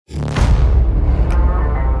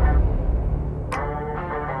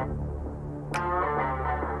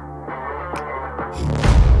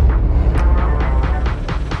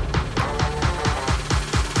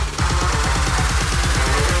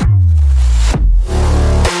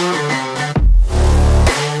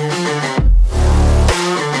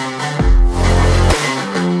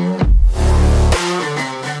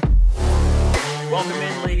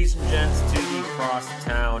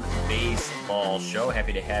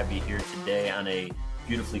have you here today on a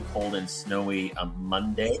beautifully cold and snowy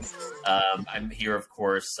Monday. I'm here, of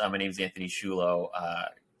course. My name is Anthony Shulo,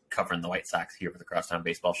 covering the White Sox here for the Crosstown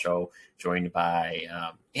Baseball Show, joined by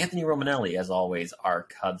Anthony Romanelli, as always, our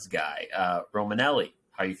Cubs guy. Romanelli,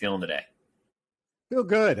 how are you feeling today? Feel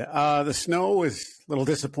good. The snow is a little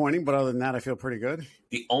disappointing, but other than that, I feel pretty good.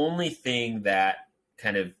 The only thing that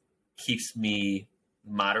kind of keeps me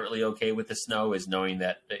moderately okay with the snow is knowing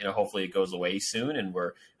that, hopefully it goes away soon and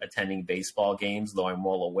we're attending baseball games, though I'm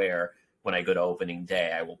well aware when I go to opening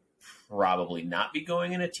day, I will probably not be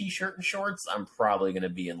going in a t-shirt and shorts. I'm probably going to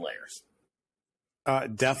be in layers.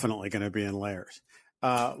 Definitely going to be in layers.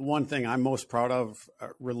 One thing I'm most proud of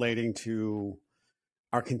relating to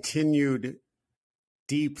our continued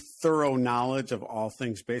deep, thorough knowledge of all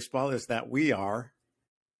things baseball is that we are,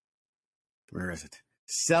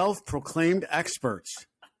 self-proclaimed experts.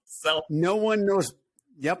 No one knows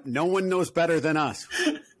better than us.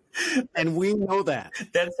 And we know that.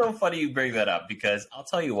 That's so funny you bring that up, because I'll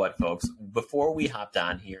tell you what, folks, before we hopped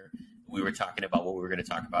on here, we were talking about what we were going to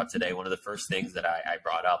talk about today. One of the first things that I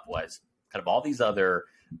brought up was kind of all these other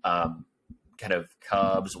kind of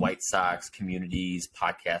Cubs, White Sox communities,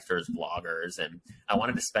 podcasters, bloggers. And I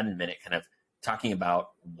wanted to spend a minute kind of talking about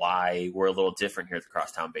why we're a little different here at the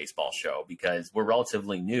Crosstown Baseball Show, because we're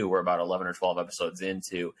relatively new. We're about 11 or 12 episodes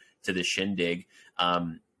into the shindig,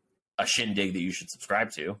 a shindig that you should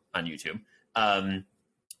subscribe to on YouTube.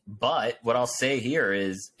 But what I'll say here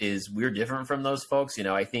is we're different from those folks.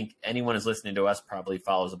 I think anyone who's listening to us probably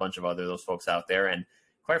follows a bunch of those folks out there. And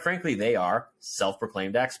quite frankly, they are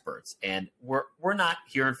self-proclaimed experts. And we're not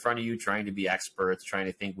here in front of you trying to be experts, trying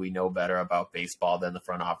to think we know better about baseball than the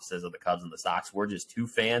front offices of the Cubs and the Sox. We're just two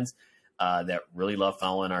fans that really love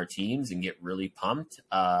following our teams and get really pumped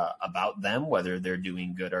about them, whether they're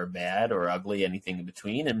doing good or bad or ugly, anything in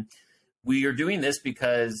between. And we are doing this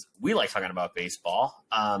because we like talking about baseball,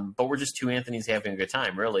 but we're just two Anthonys having a good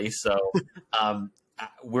time, really. So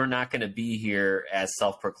we're not going to be here as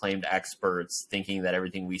self-proclaimed experts thinking that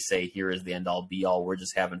everything we say here is the end-all, be-all. We're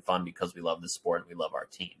just having fun because we love the sport and we love our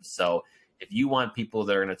teams. So if you want people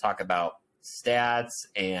that are going to talk about stats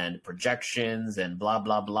and projections and blah,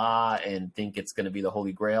 blah, blah, and think it's going to be the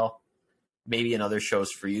Holy Grail, maybe another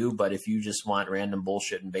show's for you. But if you just want random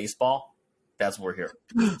bullshit in baseball, that's what we're here.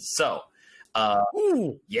 So,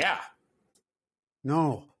 yeah.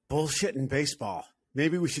 No, bullshit in baseball.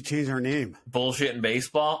 Maybe we should change our name. Bullshit in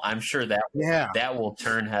baseball? I'm sure that will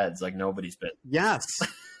turn heads like nobody's business. Yes.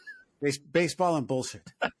 Baseball and bullshit.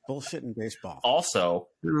 Bullshit in baseball. Also,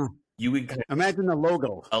 you would imagine the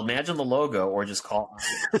logo. Imagine the logo, or just call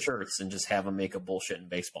shirts and just have them make a bullshit in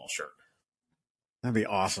baseball shirt. That'd be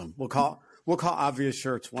awesome. We'll call Obvious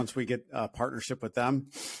Shirts once we get a partnership with them.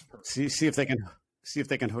 See if they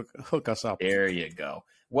can hook us up. There you go.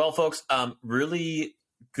 Well, folks, really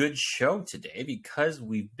good show today because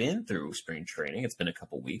we've been through spring training. It's been a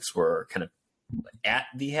couple weeks. We're kind of at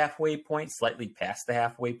the halfway point, slightly past the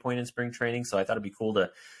halfway point in spring training. So I thought it'd be cool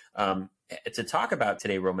to talk about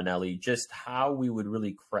today, Romanelli, just how we would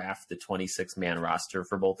really craft the 26-man roster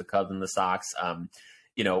for both the Cubs and the Sox.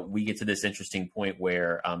 We get to this interesting point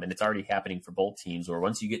where, and it's already happening for both teams, where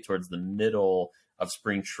once you get towards the middle of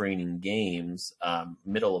spring training games,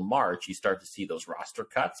 middle of March, you start to see those roster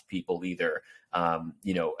cuts. People either,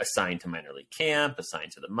 assigned to minor league camp,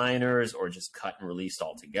 assigned to the minors, or just cut and released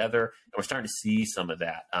altogether. And we're starting to see some of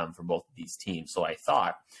that for both of these teams. So I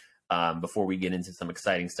thought, before we get into some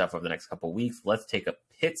exciting stuff over the next couple of weeks, let's take a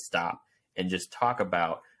pit stop and just talk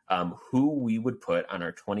about who we would put on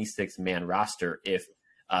our 26-man roster if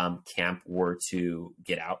camp were to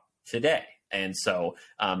get out today. And so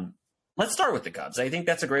let's start with the Cubs. I think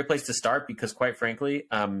that's a great place to start because, quite frankly,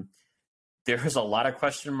 there's a lot of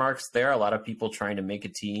question marks there, a lot of people trying to make a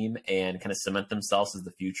team and kind of cement themselves as the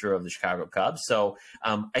future of the Chicago Cubs. So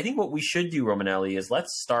I think what we should do, Romanelli, is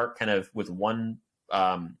let's start kind of with one,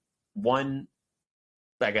 I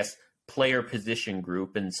guess, player position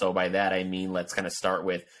group. And so by that, I mean, let's kind of start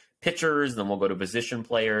with pitchers, then we'll go to position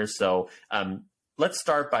players. So let's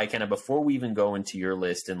start by kind of, before we even go into your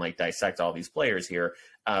list and like dissect all these players here,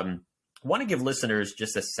 want to give listeners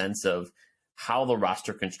just a sense of how the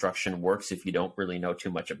roster construction works if you don't really know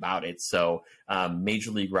too much about it. So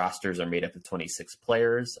major league rosters are made up of 26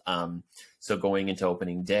 players. So going into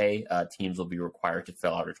opening day, teams will be required to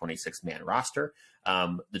fill out a 26-man roster.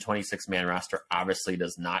 The 26-man roster obviously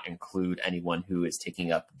does not include anyone who is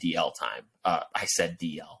taking up DL time. I said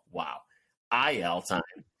DL. Wow. IL time.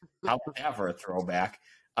 How about that for a throwback?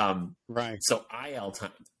 Right. So IL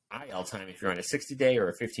time, if you're on a 60-day or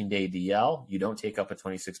a 15-day DL, you don't take up a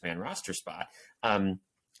 26-man roster spot.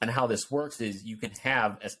 And how this works is you can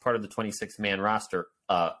have, as part of the 26-man roster,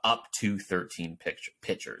 up to 13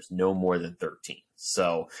 pitchers, no more than 13.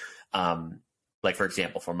 So, like, for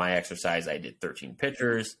example, for my exercise, I did 13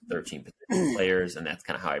 pitchers, 13 position players, and that's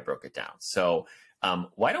kind of how I broke it down. So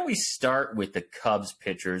why don't we start with the Cubs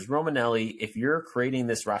pitchers? Romanelli, if you're creating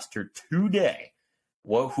this roster today,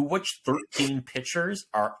 which 13 pitchers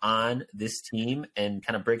are on this team, and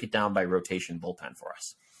kind of break it down by rotation bullpen for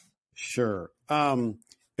us? Sure.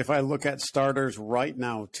 If I look at starters right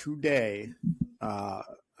now today,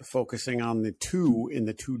 focusing on the two in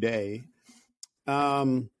the today,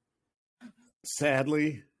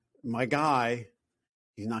 sadly, my guy,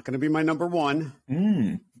 he's not going to be my number one.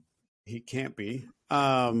 He can't be.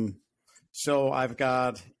 So I've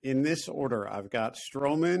got, in this order, I've got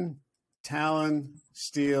Stroman, Talon,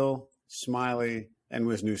 Steele, Smiley, and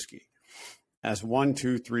Wisniewski as 1,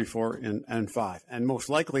 2, 3, 4, and 5, and most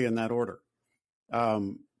likely in that order.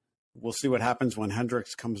 We'll see what happens when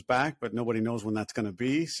Hendricks comes back, but nobody knows when that's going to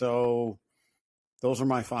be. So those are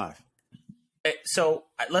my 5. So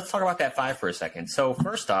let's talk about that 5 for a second. So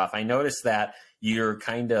first off, I noticed that you're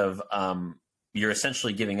kind of you're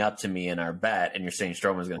essentially giving up to me in our bet, and you're saying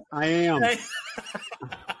Stroman's going to. I am.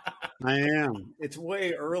 I am. It's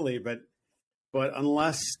way early, but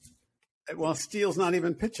unless, well, Steele's not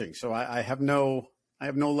even pitching, so I have no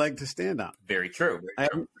leg to stand on. Very true. I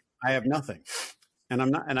have nothing. And I'm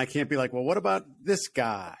not, and I can't be like, well, what about this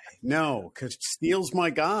guy? No, because Steele's my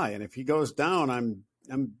guy, and if he goes down,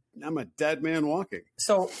 I'm a dead man walking.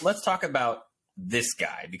 So let's talk about this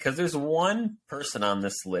guy, because there's one person on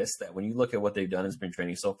this list that, when you look at what they've done in spring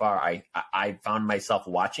training so far, I found myself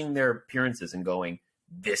watching their appearances and going,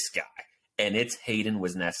 this guy, and it's Hayden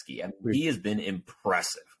Wesneski. I mean, he has been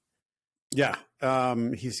impressive. Yeah.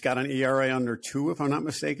 He's got an ERA under 2, if I'm not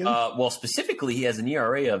mistaken. Well, specifically, he has an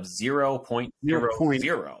ERA of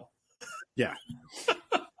 0.00. Yeah.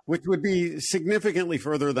 Which would be significantly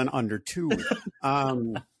further than under 2.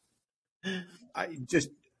 I just,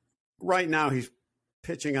 right now, he's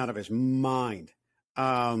pitching out of his mind.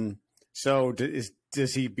 So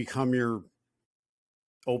does he become your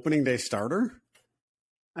opening day starter?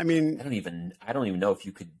 I mean, I don't even know if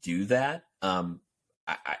you could do that.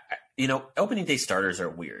 Opening day starters are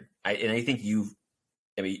weird. I think you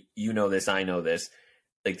know this, I know this.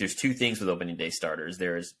 Like, there's 2 things with opening day starters.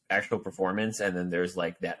 There's actual performance, and then there's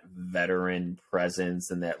like that veteran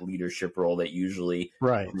presence and that leadership role that usually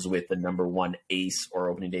comes with the number 1 ace or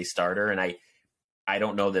opening day starter. And I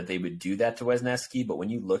don't know that they would do that to Wesneski, but when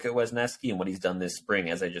you look at Wesneski and what he's done this spring,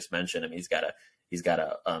 as I just mentioned, I mean, he's got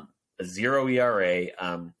a 0 ERA.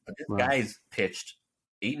 But this guy's pitched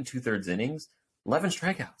 8 2/3 innings, 11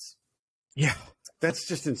 strikeouts. Yeah, that's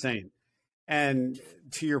just insane. And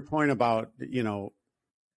to your point about,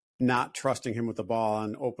 not trusting him with the ball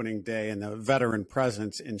on opening day and the veteran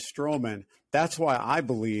presence in Stroman, that's why I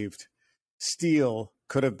believed Steele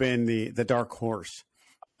could have been the dark horse.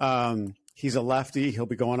 He's a lefty. He'll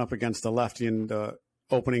be going up against the lefty in the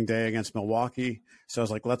opening day against Milwaukee. So I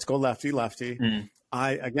was like, let's go lefty.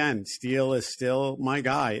 Steele is still my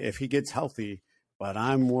guy if he gets healthy, but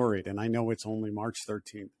I'm worried, and I know it's only March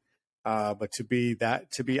 13th. But to be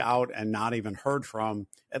out and not even heard from,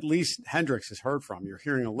 at least Hendricks is heard from. You're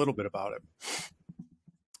hearing a little bit about it,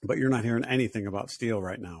 but you're not hearing anything about Steele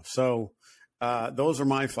right now. So those are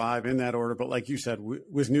my 5 in that order. But like you said,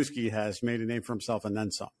 Wisniewski has made a name for himself and then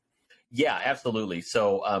some. Yeah, absolutely.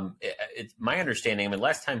 So it's my understanding. I mean,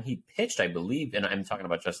 last time he pitched, I believe, and I'm talking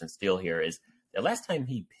about Justin Steele here, is the last time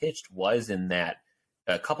he pitched was in that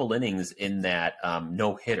a couple innings in that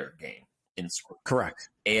no-hitter game in school. Correct.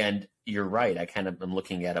 And you're right. I kind of am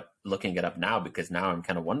looking it up now, because now I'm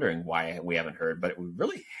kind of wondering why we haven't heard, but we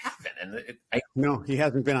really haven't. And no, he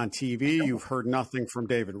hasn't been on TV. You've heard nothing from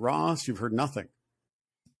David Ross. You've heard nothing.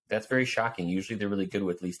 That's very shocking. Usually they're really good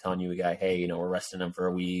with at least telling you a guy, hey, we're resting him for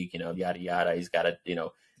a week, yada, yada. He's got a,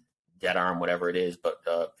 dead arm, whatever it is, but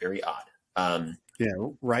very odd. Yeah.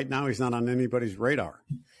 Right now he's not on anybody's radar.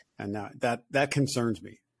 And that concerns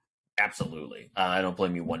me. Absolutely. I don't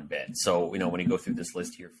blame you one bit. So, when you go through this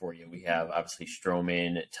list here for you, we have obviously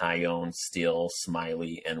Stroman, Taillon, Steele,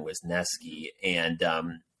 Smiley, and Wesneski. And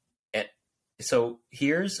so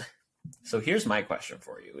here's my question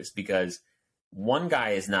for you, is because one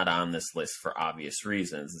guy is not on this list for obvious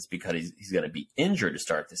reasons. It's because he's going to be injured to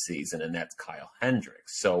start the season, and that's Kyle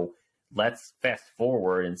Hendricks. So let's fast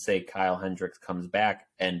forward and say Kyle Hendricks comes back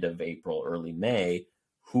end of April, early May.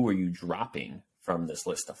 Who are you dropping from this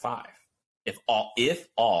list of 5? If all,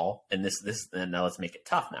 and and now let's make it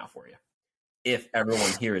tough now for you. If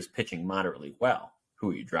everyone here is pitching moderately well,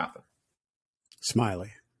 who are you dropping?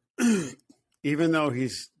 Smiley. even though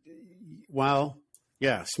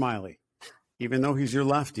Smiley. Even though he's your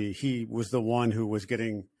lefty, he was the one who was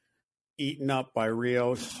getting eaten up by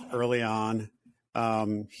Rios early on.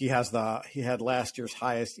 He had last year's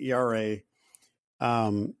highest ERA.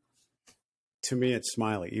 To me, it's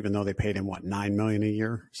Smiley, even though they paid him $9 million a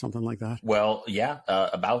year, something like that. Well, yeah,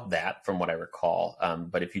 about that from what I recall.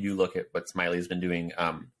 But if you do look at what Smiley's been doing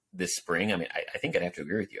this spring, I mean, I think I'd have to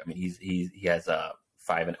agree with you. I mean, he has a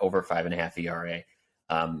over 5.5 ERA.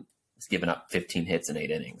 He's given up 15 hits in 8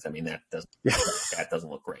 innings. I mean, that doesn't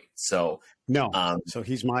look great. So no, so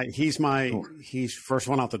he's first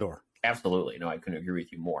one out the door. Absolutely, no, I couldn't agree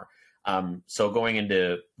with you more. So going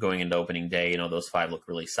into opening day, those 5 look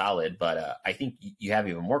really solid, but I think you have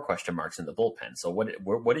even more question marks in the bullpen. So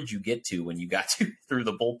what did you get to when you got through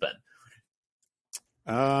the bullpen?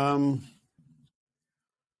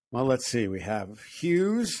 Well, let's see. We have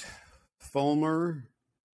Hughes, Fulmer,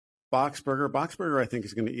 Boxberger. Boxberger, I think,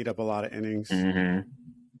 is going to eat up a lot of innings. Mm-hmm.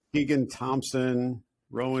 Keegan Thompson,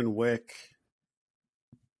 Rowan Wick,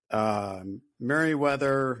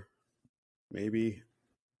 Merriweather, maybe.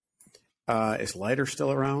 Is Leiter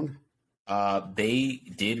still around? They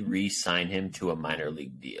did re-sign him to a minor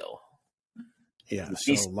league deal. Yeah,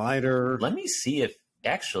 so Leiter. Let me see if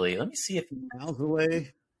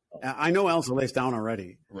Alzolay. I know Alzolay's down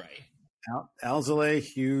already. Right. Alzolay,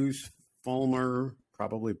 Hughes, Fulmer,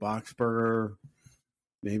 probably Boxberger,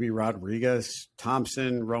 maybe Rodriguez,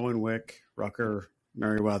 Thompson, Rowan Wick, Rucker,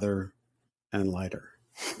 Merriweather, and Leiter.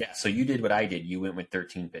 Yeah, so you did what I did. You went with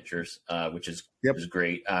 13 pitchers, which is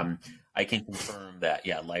great. I can confirm that,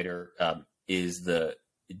 Leiter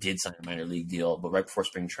did sign a minor league deal, but right before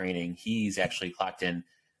spring training, he's actually clocked in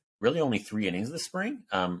really only 3 innings this spring.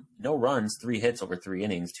 No runs, 3 hits over 3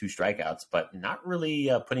 innings, 2 strikeouts, but not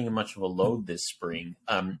really putting in much of a load this spring.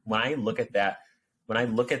 When I look at that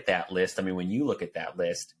list, I mean, when you look at that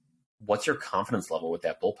list, what's your confidence level with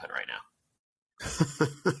that bullpen right now?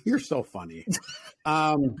 You're so funny.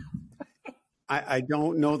 I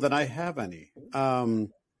don't know that I have any.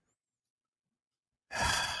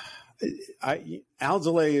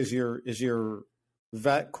 Alzolay is your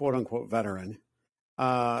vet, quote unquote veteran.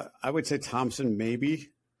 I would say Thompson, maybe,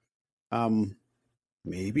 even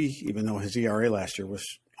though his ERA last year was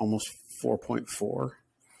almost 4.4.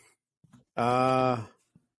 I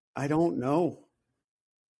don't know.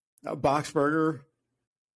 Boxberger,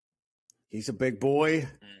 he's a big boy.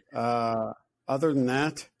 Other than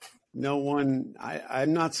that, no one.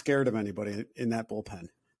 I'm not scared of anybody in that bullpen.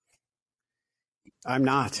 I'm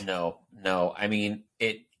not. No. I mean,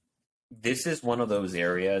 this is one of those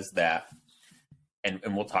areas that, and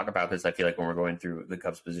we'll talk about this, I feel like, when we're going through the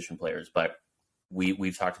Cubs position players, but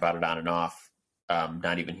we've talked about it on and off,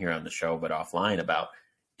 not even here on the show, but offline, about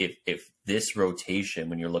if this rotation,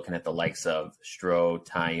 when you're looking at the likes of Stroh,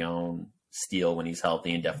 Taillon, Steele when he's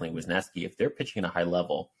healthy, and definitely Wisniewski, if they're pitching at a high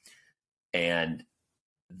level and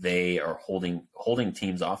they are holding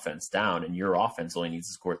teams' offense down, and your offense only needs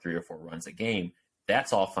to score 3 or 4 runs a game,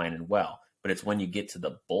 that's all fine and well. But it's when you get to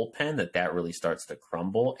the bullpen that really starts to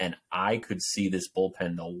crumble. And I could see this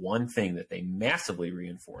bullpen, the one thing that they massively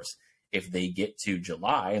reinforce if they get to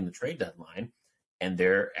July and the trade deadline, and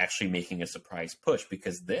they're actually making a surprise push,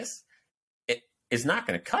 because it is not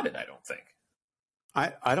going to cut it, I don't think.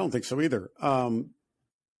 I don't think so either.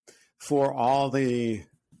 For all the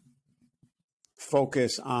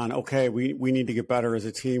focus on, okay, we need to get better as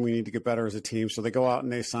a team. So they go out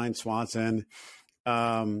and they sign Swanson,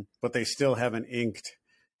 but they still haven't inked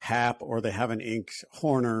Happ, or they haven't inked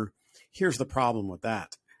Horner. Here's the problem with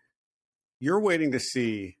that. You're waiting to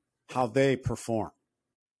see how they perform,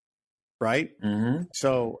 right? Mm-hmm.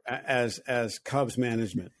 So as Cubs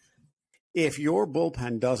management, if your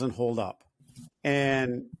bullpen doesn't hold up,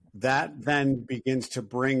 and that then begins to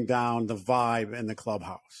bring down the vibe in the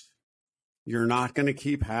clubhouse, you're not going to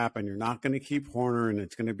keep Happ, and you're not going to keep Horner, and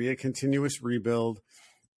it's going to be a continuous rebuild.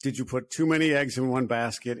 Did you put too many eggs in one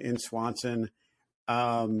basket in Swanson?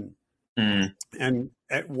 And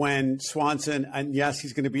when Swanson, and yes,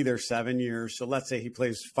 he's going to be there 7 years. So let's say he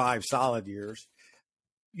plays 5 solid years.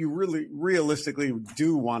 You really realistically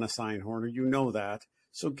do want to sign Horner. You know that.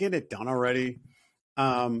 So get it done already.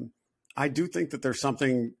 I do think that there's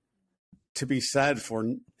something to be said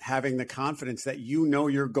for having the confidence that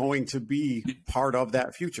you're going to be part of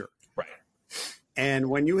that future. Right. And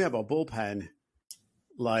when you have a bullpen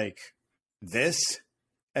like this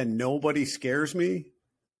and nobody scares me,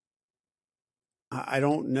 I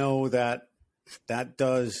don't know that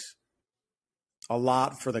does a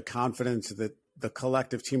lot for the confidence of the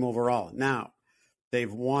collective team overall. Now,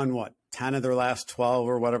 they've won 10 of their last 12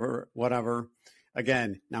 or whatever.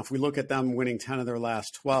 again, now if we look at them winning 10 of their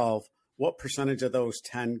last 12, what percentage of those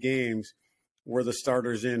 10 games were the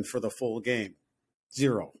starters in for the full game?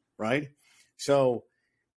 0, right? So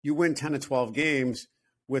you win 10 to 12 games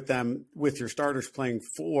with them, with your starters playing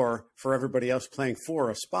 4 for everybody else playing 4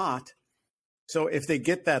 a spot. So if they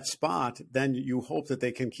get that spot, then you hope that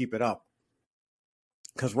they can keep it up.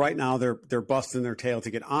 Because right now they're busting their tail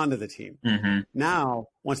to get onto the team. Mm-hmm. Now,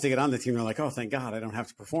 once they get on the team, they're like, oh, thank God, I don't have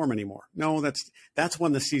to perform anymore. No, that's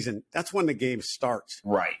when the game starts.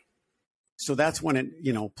 Right. So that's when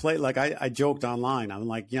it, play like I joked online. I'm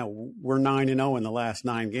like, we're 9-0 in the last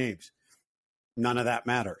 9 games. None of that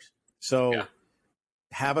matters. So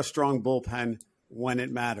have a strong bullpen when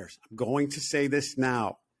it matters. I'm going to say this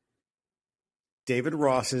now. David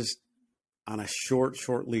Ross is on a short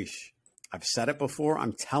leash. I've said it before.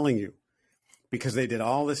 I'm telling you, because they did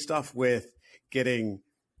all this stuff with getting,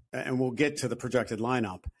 and we'll get to the projected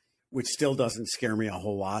lineup, which still doesn't scare me a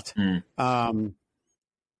whole lot.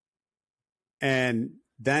 And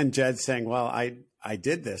then Jed saying, well, I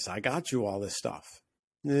did this. I got you all this stuff.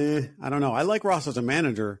 I don't know. I like Ross as a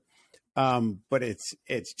manager, but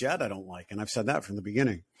it's Jed I don't like. And I've said that from the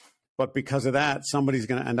beginning. But because of that, somebody's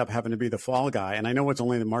going to end up having to be the fall guy. And I know it's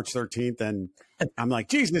only the March 13th. And I'm like,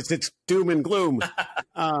 Jesus, it's doom and gloom.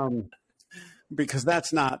 Because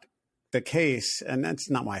that's not the case. And that's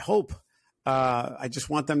not my hope. I just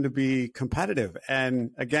want them to be competitive.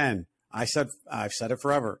 And again, I've said it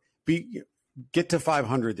forever. Get to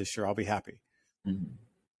 500 this year. I'll be happy. Mm-hmm.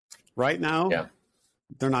 Right now,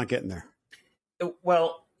 they're not getting there.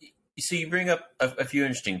 Well, so you bring up a few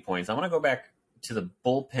interesting points. I want to go back to the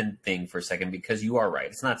bullpen thing for a second, because you are right.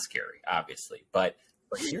 It's not scary, obviously, but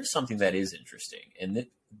here's something that is interesting. And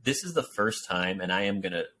this is the first time, and I am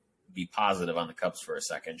going to be positive on the Cubs for a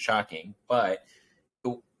second, shocking. But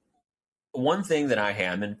one thing that I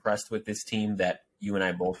am impressed with this team that you and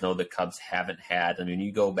I both know the Cubs haven't had. I mean,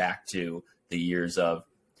 you go back to the years of,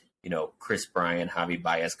 Chris Bryant, Javi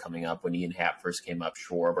Baez coming up when Ian Happ first came up,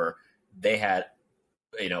 Schwarber, they had,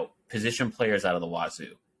 position players out of the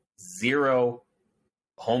wazoo, 0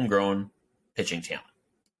 homegrown pitching talent.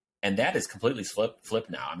 And that is completely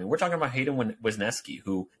flipped now. I mean, we're talking about Hayden Wesneski,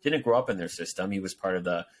 who didn't grow up in their system. He was part of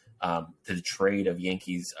the trade of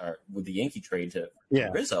Yankees, or with the Yankee trade to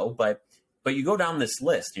Rizzo. But you go down this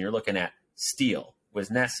list and you're looking at Steele,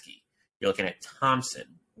 Wesneski, you're looking at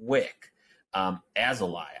Thompson, Wick,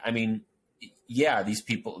 Azalai. I mean,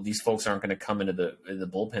 these folks aren't going to come into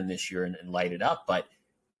the bullpen this year and light it up, but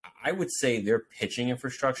I would say their pitching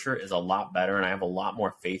infrastructure is a lot better, and I have a lot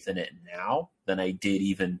more faith in it now than I did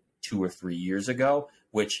even 2 or 3 years ago,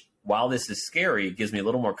 which, while this is scary, it gives me a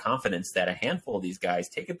little more confidence that a handful of these guys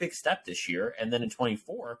take a big step this year, and then in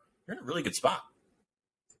 24, you're in a really good spot.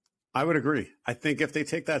 I would agree. I think if they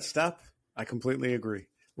take that step, I completely agree.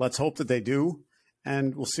 Let's hope that they do,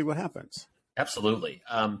 and we'll see what happens. Absolutely.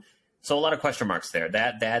 So a lot of question marks there.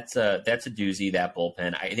 That's a doozy, that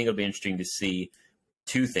bullpen. I think it'll be interesting to see.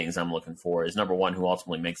 2 things I'm looking for is, number one, who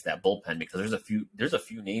ultimately makes that bullpen, because there's a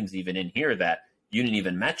few names even in here that you didn't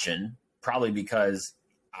even mention, probably because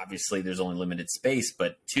obviously there's only limited space,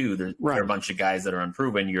 but 2, there are a bunch of guys that are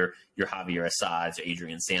unproven. Your Javier Assads,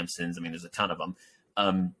 Adrian Sampsons. I mean, there's a ton of them.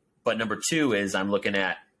 But number 2 is I'm looking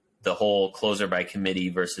at the whole closer by committee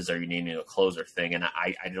versus are you naming a closer thing. And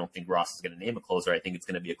I don't think Ross is going to name a closer. I think it's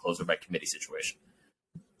going to be a closer by committee situation.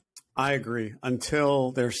 I agree.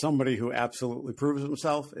 Until there's somebody who absolutely proves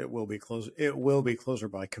himself, it will be closer. It will be closer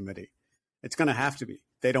by committee. It's going to have to be.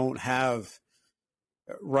 They don't have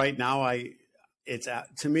right now. To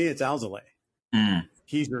me, it's Alzolay.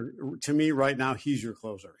 To me right now, he's your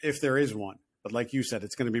closer, if there is one. But like you said,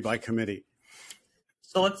 it's going to be by committee.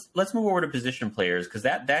 So let's move over to position players, because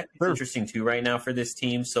that's interesting too right now for this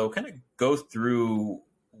team. So kind of go through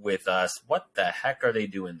with us, what the heck are they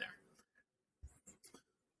doing there?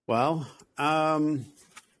 Well,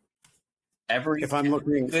 every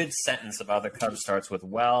looking good sentence about the Cubs starts with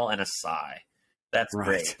 "well" and a sigh. That's right.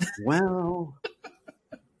 Great. Well,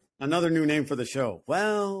 another new name for the show.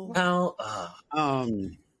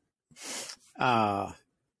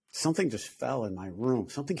 Something just fell in my room.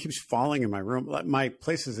 Something keeps falling in my room. My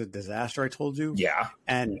place is a disaster, I told you. Yeah.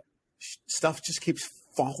 And stuff just keeps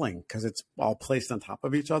falling because it's all placed on top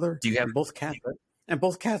of each other. Do you have both cats? And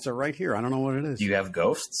both cats are right here. I don't know what it is. Do you have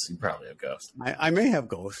ghosts? You probably have ghosts. I may have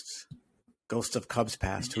ghosts. Ghosts of Cubs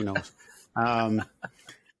past. Who knows? If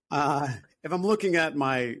I'm looking at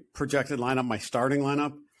my projected lineup, my starting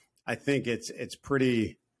lineup, I think it's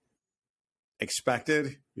pretty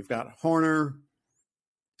expected. You've got Horner,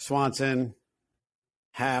 Swanson,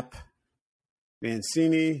 Happ,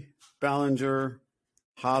 Mancini, Bellinger,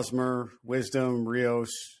 Hosmer, Wisdom,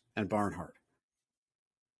 Rios, and Barnhart.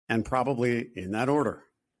 And probably in that order.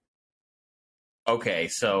 Okay,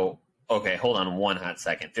 hold on one hot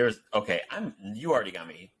second. You already got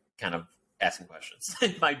me kind of asking questions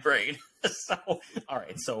in my brain. So, all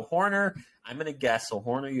right. So Hoerner, I'm going to guess. So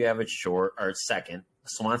Hoerner, you have it short or second.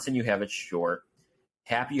 Swanson, you have it short.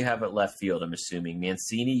 Happ, you have it left field, I'm assuming.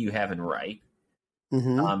 Mancini, you have in right.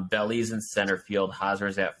 Mm-hmm. Belly's in center field.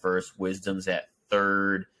 Hosmer's at first. Wisdom's at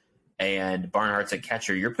third. And Barnhart's at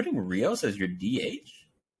catcher. You're putting Rios as your DH?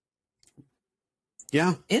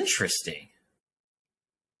 Yeah. Interesting.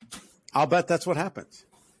 I'll bet that's what happens.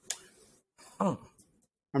 Oh.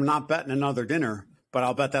 I'm not betting another dinner, but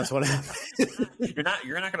I'll bet that's what happens. You're not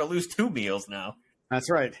going to lose 2 meals now. That's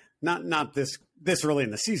right. Not this early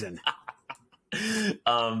in the season.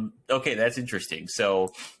 Okay, that's interesting.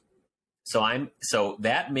 So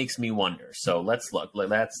that makes me wonder. So let's look.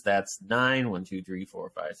 That's 9. 1, 2, 3, 4,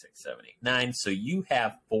 5, 6, 7, 8, 9. So you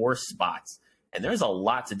have 4 spots, and there's a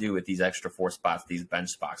lot to do with these extra 4 spots, these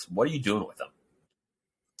bench spots. What are you doing with them?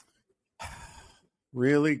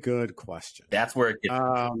 Really good question. That's where it gets.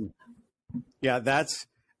 Yeah, that's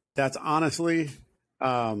honestly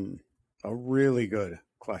a really good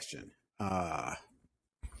question. I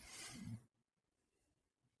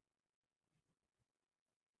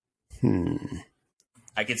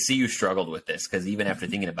could see you struggled with this because even after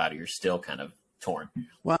thinking about it, you're still kind of torn.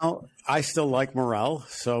 Well, I still like Morel,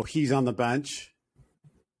 so he's on the bench.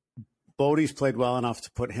 Bodie's played well enough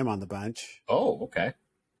to put him on the bench. Oh, okay.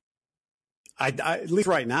 I at least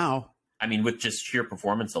right now. I mean, with just sheer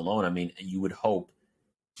performance alone, I mean, you would hope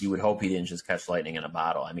he didn't just catch lightning in a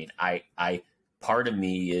bottle. I mean, I part of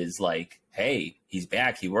me is like, hey, he's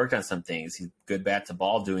back. He worked on some things. He's good bat to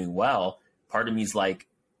ball, doing well. Part of me is like,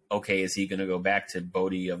 okay, is he going to go back to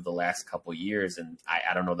Bodie of the last couple years? And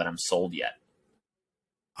I don't know that I'm sold yet.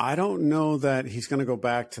 I don't know that he's going to go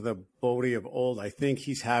back to the Bodie of old. I think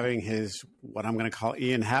he's having his, what I'm going to call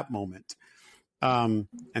Ian Happ moment. And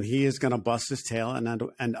he is going to bust his tail and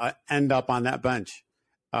end up on that bench.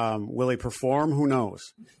 Will he perform? Who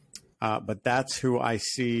knows? But that's who I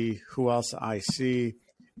see. Who else I see?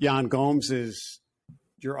 Yan Gomes is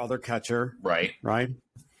your other catcher. Right. Right.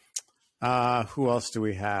 Who else do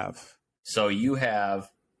we have? So you have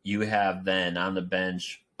then on the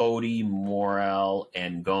bench Bodie, Morel,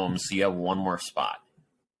 and Gomes. So you have one more spot.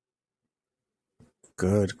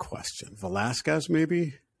 Good question. Velasquez,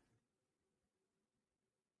 maybe?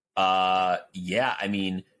 Yeah, I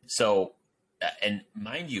mean, so, and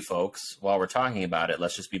mind you, folks, while we're talking about it,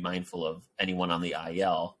 let's just be mindful of anyone on the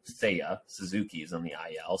IL. Seiya Suzuki is on the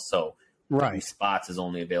IL, so right. Spots is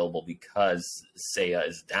only available because Seiya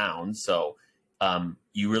is down. So,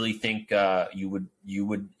 you really think you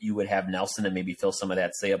would have Nelson and maybe fill some of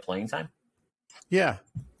that Seiya playing time? Yeah,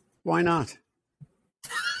 why not?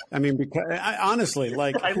 I mean, because honestly,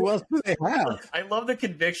 like, who else do they have? I love the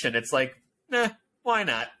conviction. It's like, nah. Why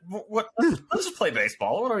not? Let's just play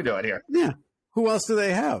baseball. What are we doing here? Yeah. Who else do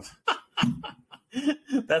they have?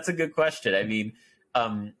 That's a good question. I mean,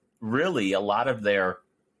 really, a lot of their,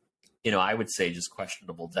 I would say just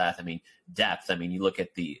questionable depth. I mean, you look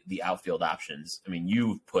at the outfield options. I mean,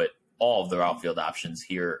 you've put all of their outfield options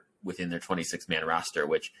here within their 26-man roster,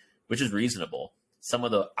 which is reasonable. Some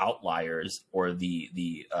of the outliers or the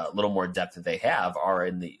little more depth that they have are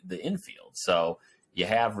in the infield. So you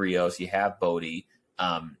have Rios, you have Bodie.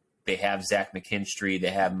 They have Zach McKinstry. They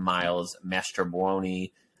have Miles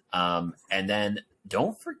Mastrobuoni. And then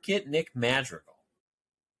don't forget Nick Madrigal.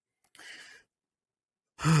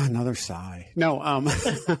 Another sigh. No,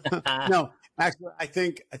 no. Actually, I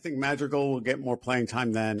think Madrigal will get more playing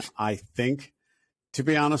time than I think. To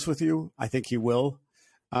be honest with you, I think he will.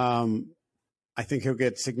 I think he'll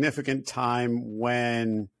get significant time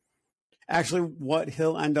when. Actually, what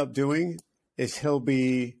he'll end up doing is he'll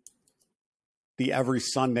be the every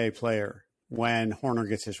Sunday player when Hoerner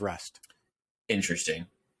gets his rest. Interesting.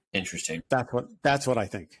 That's what I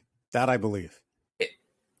think. That I believe.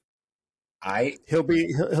 He'll be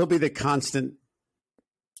the constant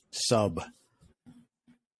sub.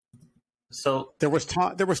 So there was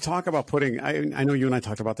talk about putting. I know you and I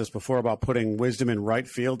talked about this before about putting Wisdom in right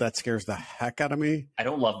field. That scares the heck out of me. I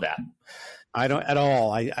don't love that. I don't at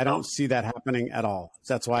all. I don't see that happening at all.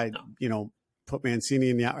 That's why put Mancini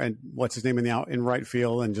in the out and what's his name in right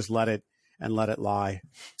field and just let it lie.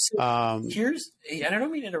 So here's, and I don't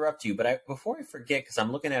mean to interrupt you, but before I forget, because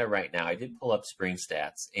I'm looking at it right now, I did pull up spring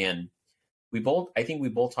stats, and I think we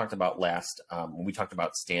both talked about when we talked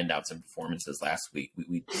about standouts and performances last week.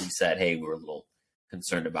 We said, hey, we were a little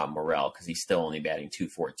concerned about Morel because he's still only batting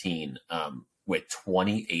 .214, with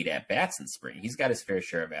 28 at-bats in spring. He's got his fair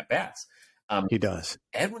share of at-bats. He does.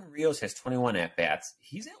 Edwin Rios has 21 at-bats.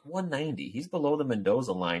 He's at 190. He's below the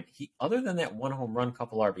Mendoza line. Other than that one home run,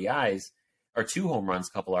 couple RBIs, or two home runs,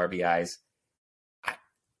 couple RBIs,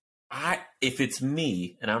 if it's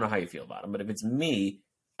me, and I don't know how you feel about him, but if it's me,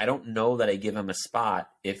 I don't know that I give him a spot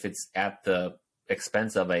if it's at the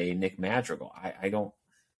expense of a Nick Madrigal. I don't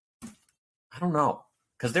know,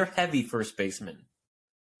 because they're heavy first basemen.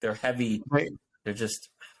 They're heavy. Right. They're just.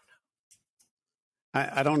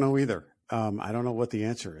 I don't know either. I don't know what the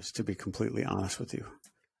answer is, to be completely honest with you.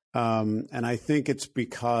 And I think it's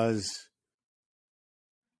because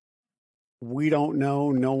we don't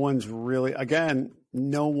know. No one's really, again,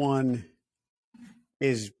 no one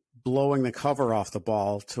is blowing the cover off the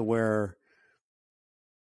ball to where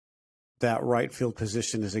that right field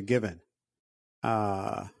position is a given.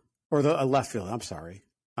 Or a left field, I'm sorry.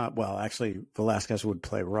 Well, actually, Velasquez would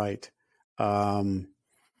play right.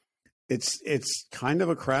 It's kind of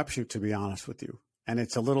a crapshoot, to be honest with you. And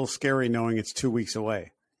it's a little scary knowing it's 2 weeks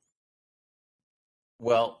away.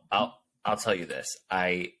 Well, I'll tell you this.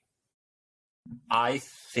 I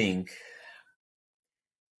think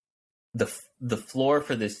the floor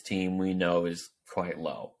for this team we know is quite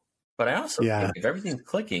low. But I also think if everything's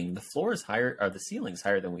clicking, the floor is higher, or the ceiling's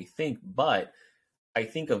higher than we think. But I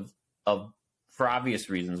think of for obvious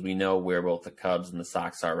reasons, we know where both the Cubs and the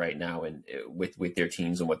Sox are right now, and with their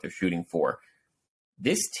teams and what they're shooting for.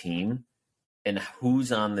 This team and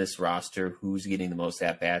who's on this roster, who's getting the most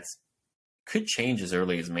at bats, could change as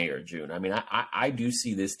early as May or June. I mean, I do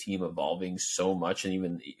see this team evolving so much, and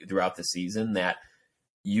even throughout the season, that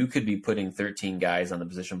you could be putting 13 guys on the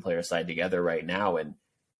position player side together right now, and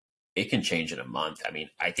it can change in a month. I mean,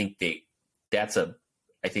 I think that's a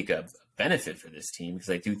benefit for this team,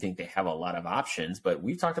 because I do think they have a lot of options, but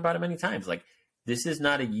we've talked about it many times. Like, this is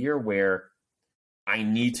not a year where I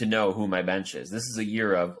need to know who my bench is. This is a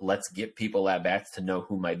year of let's get people at bats to know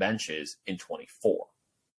who my bench is in 24.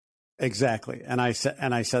 Exactly. And I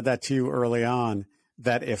said that to you early on,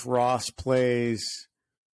 that if Ross plays,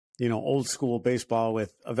 old school baseball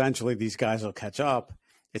with eventually these guys will catch up,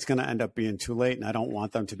 it's going to end up being too late. And I don't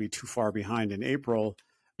want them to be too far behind in April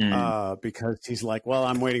because he's like, well,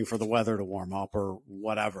 I'm waiting for the weather to warm up or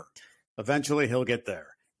whatever. Eventually he'll get there.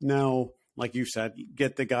 No, like you said,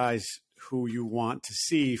 get the guys who you want to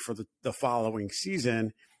see for the following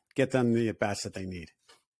season, get them the at-bats that they need.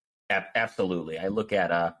 Absolutely. I look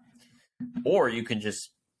at, or you can just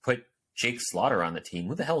put Jake Slaughter on the team.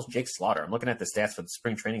 Who the hell is Jake Slaughter? I'm looking at the stats for the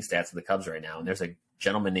spring training stats of the Cubs right now, and there's a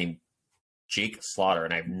gentleman named Jake Slaughter,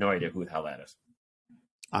 and I have no idea who the hell that is.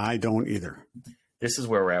 I don't either. This is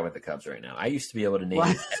where we're at with the Cubs right now. I used to be able to name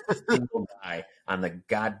every single guy on the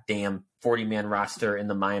goddamn 40-man roster in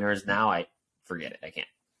the minors. Now I forget it. I can't.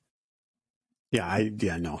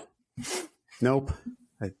 No. Nope.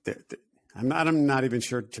 I'm not even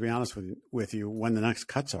sure, to be honest with you, when the next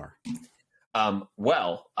cuts are.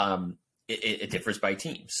 It differs by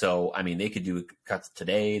team. So, I mean, they could do cuts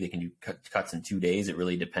today. They can do cuts in 2 days. It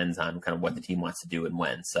really depends on kind of what the team wants to do and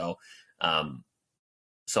when. So,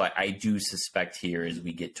 I do suspect here as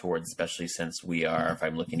we get towards, especially since we are, if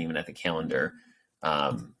I'm looking even at the calendar,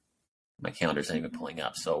 my calendar's not even pulling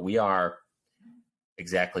up. So we are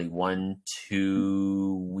exactly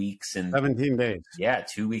 2 weeks and 17 days. Yeah,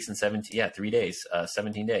 2 weeks and 17. Yeah, 3 days,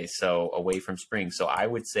 17 days. So away from spring. So I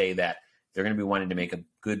would say that they're going to be wanting to make a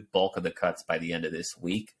good bulk of the cuts by the end of this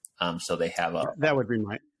week. So they have that would be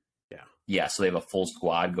so they have a full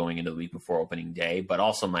squad going into the week before opening day. But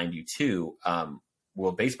also, mind you, too,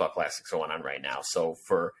 World Baseball Classic's going on right now. So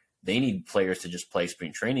they need players to just play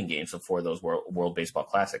spring training games before those World Baseball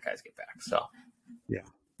Classic guys get back. So yeah,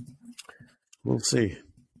 we'll see.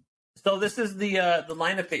 So this is the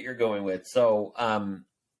lineup that you're going with. So I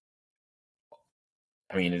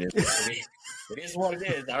mean, it is what it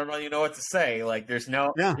is. I don't really know what to say. Like, there's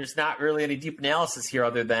not really any deep analysis here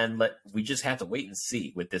other than we just have to wait and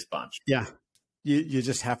see with this bunch. Yeah, you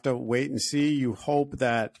just have to wait and see.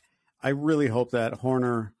 I really hope that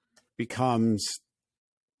Hoerner becomes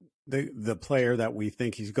the player that we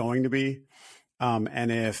think he's going to be.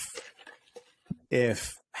 And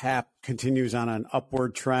if Happ continues on an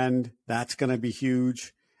upward trend, that's going to be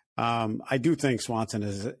huge. I do think Swanson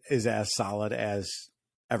is as solid as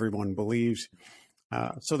everyone believes.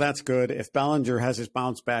 So that's good. If Bellinger has his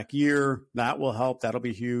bounce back year, that will help. That'll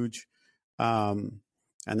be huge. And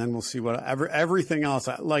then we'll see everything else.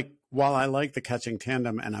 While I like the catching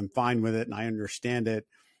tandem and I'm fine with it and I understand it,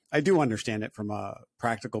 I do understand it from a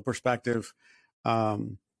practical perspective. I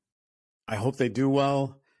hope they do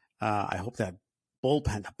well. I hope that the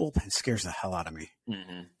bullpen scares the hell out of me.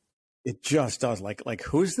 Mm-hmm. It just does. Like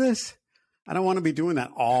who's this? I don't want to be doing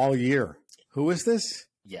that all year. Who is this?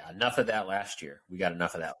 Yeah, enough of that last year. We got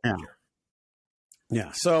enough of that Yeah. last year.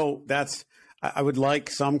 Yeah. So I would like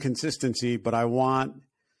some consistency, but I want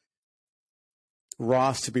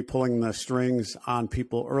Ross to be pulling the strings on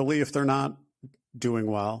people early if they're not doing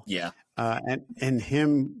well. Yeah. And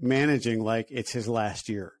him managing like it's his last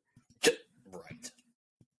year. Right.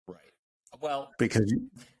 Well,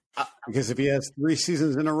 Because if he has 3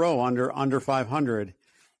 seasons in a row under 500,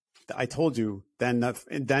 I told you, then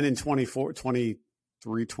in 23,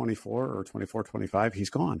 24 or 24, 25, he's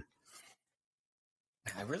gone.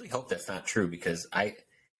 I really hope that's not true because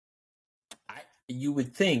you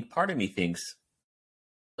would think, part of me thinks,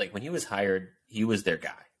 like when he was hired, he was their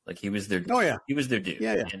guy. Like he was their, he was their dude.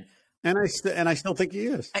 Yeah. And I still think he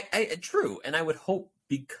is. True. And I would hope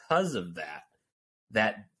because of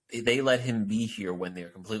that they let him be here when they're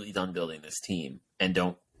completely done building this team and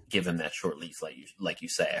don't give him that short lease, like you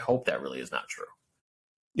say. I hope that really is not true.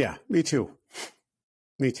 Yeah, me too.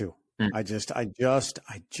 I just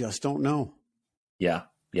don't know. Yeah.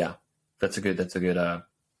 That's a good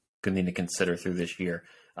thing to consider through this year.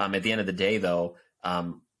 At the end of the day, though,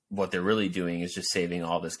 what they're really doing is just saving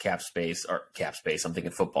all this cap space. I'm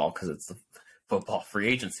thinking football because it's the football free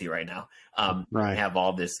agency right now. Right. Have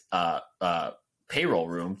all this payroll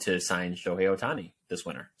room to sign Shohei Ohtani this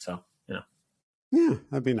winter. So, yeah,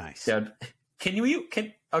 that'd be nice.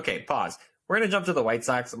 Okay, pause. We're going to jump to the White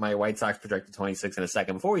Sox. My White Sox projected 26 in a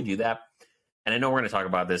second. Before we do that, and I know we're going to talk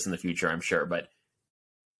about this in the future, I'm sure, but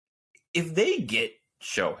if they get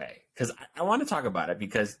Shohei, because I want to talk about it,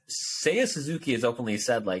 because Seiya Suzuki has openly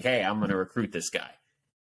said, like, hey, I'm going to recruit this guy.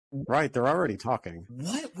 Right, they're already talking.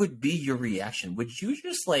 What would be your reaction? Would you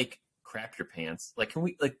just, like, crap your pants? Like, can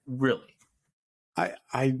we, like, really? I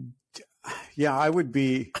would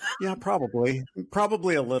be,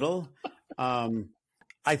 probably a little.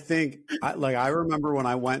 I think, I remember when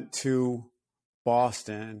I went to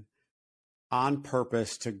Boston on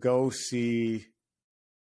purpose to go see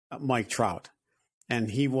Mike Trout,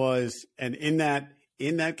 and in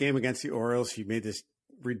that game against the Orioles, he made this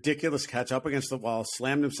ridiculous catch up against the wall,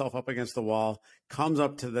 slammed himself up against the wall, comes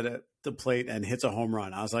up to the plate and hits a home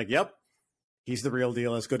run. I was like, yep, he's the real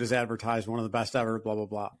deal, as good as advertised, one of the best ever, blah, blah,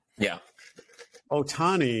 blah. Yeah.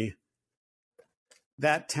 Ohtani,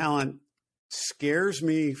 that talent scares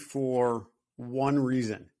me for one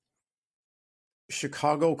reason.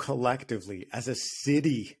 Chicago collectively as a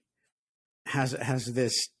city has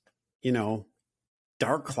this,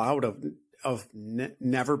 dark cloud of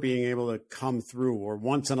never being able to come through, or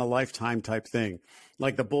once in a lifetime type thing.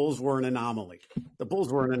 Like the Bulls were an anomaly. The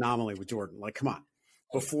Bulls were an anomaly with Jordan. Like, come on.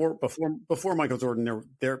 Before Michael Jordan,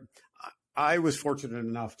 I was fortunate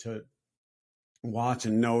enough to watch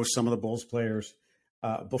and know some of the Bulls players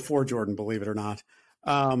before Jordan, believe it or not.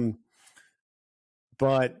 And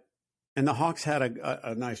the Hawks had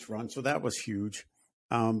a nice run, so that was huge.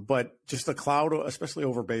 But just the cloud, especially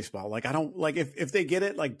over baseball. Like, I don't like if they get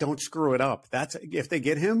it, like, don't screw it up. If they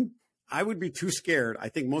get him, I would be too scared. I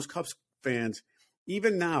think most Cubs fans,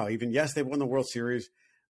 even now, yes, they won the World Series,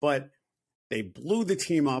 but they blew the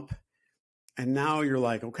team up. And now you're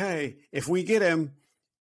like, okay, if we get him,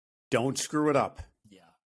 don't screw it up.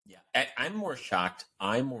 Yeah. I'm more shocked.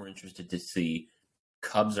 I'm more interested to see,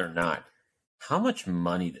 Cubs or not, how much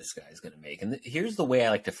money this guy is going to make. And here's the way I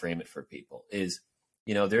like to frame it for people is,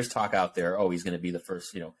 there's talk out there, he's going to be the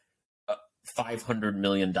first, $500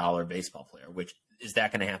 million baseball player, which is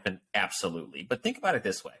that going to happen? Absolutely. But think about it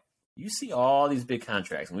this way. You see all these big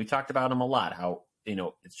contracts, and we talked about them a lot, how,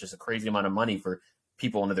 it's just a crazy amount of money for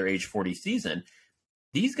people under their age 40 season.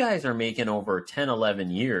 These guys are making over 10,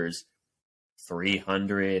 11 years,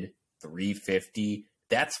 300, 350.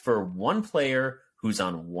 That's for one player who's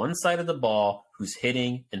on one side of the ball, who's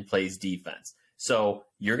hitting and plays defense. So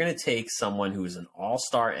you're going to take someone who's an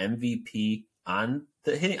all-star MVP on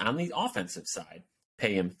the offensive side,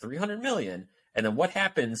 pay him $300 million, and then what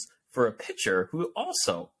happens for a pitcher who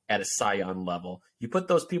also at a Cy Young level? You put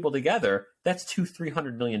those people together, that's two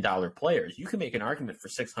 $300 million players. You can make an argument for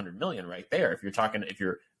 $600 million right there if you're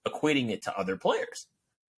equating it to other players.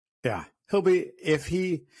 Yeah, he'll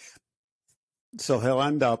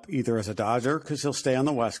end up either as a Dodger, because he'll stay on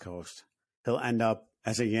the West Coast. He'll end up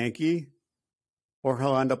as a Yankee, or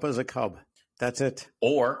he'll end up as a Cub. That's it.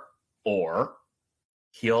 Or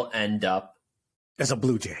he'll end up as a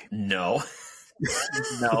Blue Jay. No,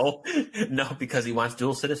 because he wants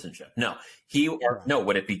dual citizenship. No,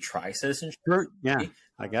 would it be tri-citizenship? Sure. Yeah,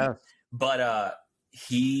 I guess. But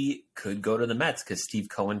he could go to the Mets because Steve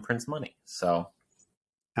Cohen prints money. So,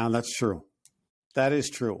 and that's true. That is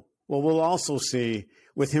true. Well, we'll also see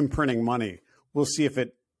with him printing money, we'll see if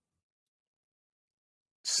it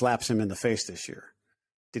slaps him in the face this year.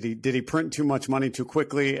 Did he print too much money too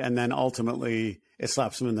quickly, and then ultimately it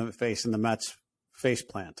slaps him in the face and the Mets face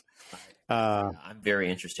plant? I'm very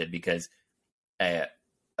interested because,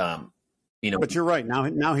 But you're right.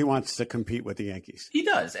 Now he wants to compete with the Yankees. He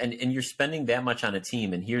does, and you're spending that much on a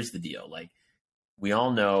team. And here's the deal: like we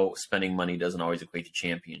all know, spending money doesn't always equate to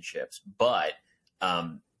championships, but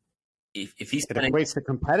if he's spending, it equates to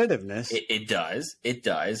competitiveness. It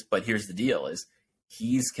does. But here's the deal: is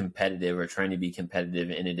he's competitive or trying to be competitive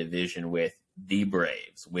in a division with the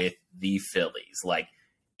Braves, with the Phillies. Like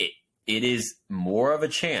it is more of a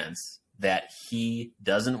chance that he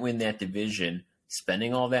doesn't win that division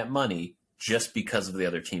spending all that money just because of the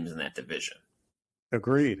other teams in that division.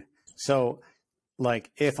 Agreed. So,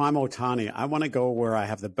 like, if I'm Ohtani, I want to go where I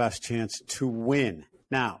have the best chance to win.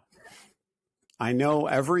 Now, I know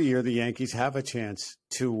every year the Yankees have a chance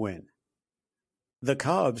to win. The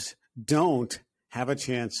Cubs don't have a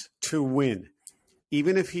chance to win.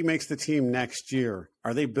 Even if he makes the team next year,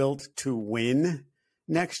 are they built to win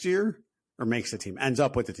next year? Or makes the team, ends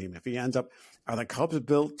up with the team? If he ends up, are the Cubs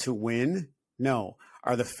built to win? No.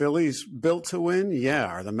 Are the Phillies built to win? Yeah.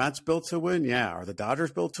 Are the Mets built to win? Yeah. Are the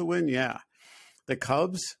Dodgers built to win? Yeah. The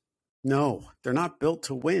Cubs, no, they're not built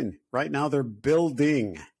to win. Right now they're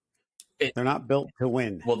building. They're not built to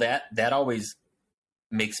win. Well, that always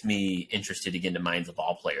makes me interested to get into minds of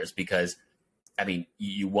all players because, I mean,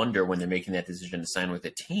 you wonder when they're making that decision to sign with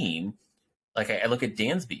a team. Like I look at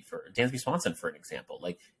Dansby Swanson for an example.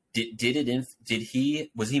 Like,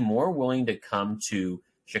 was he more willing to come to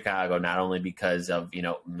Chicago not only because of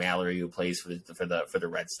Mallory, who plays for the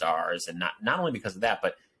Red Stars, and not only because of that,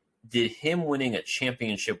 but did him winning a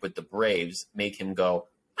championship with the Braves make him go,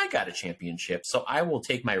 I got a championship, so I will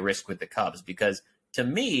take my risk with the Cubs? Because to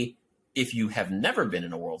me, if you have never been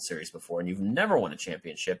in a World Series before and you've never won a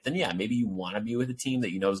championship, then yeah, maybe you want to be with a team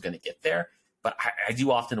that you know is going to get there. But I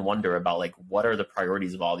do often wonder about, like, what are the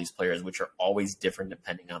priorities of all these players, which are always different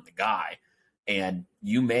depending on the guy. And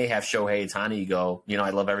you may have Shohei Ohtani go,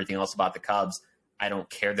 I love everything else about the Cubs. I don't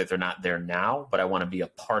care that they're not there now, but I want to be a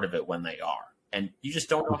part of it when they are. And you just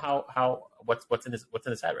don't know what's in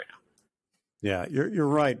his head right now. Yeah, you're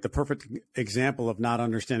right. The perfect example of not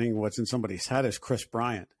understanding what's in somebody's head is Chris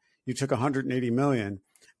Bryant. You took $180 million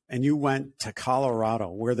and you went to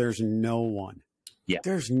Colorado where there's no one. Yeah.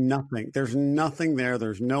 There's nothing. There's nothing there.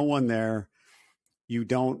 There's no one there.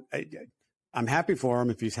 I'm happy for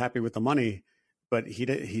him if he's happy with the money, but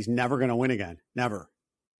he's never going to win again. Never.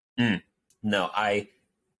 No,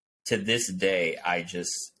 to this day, I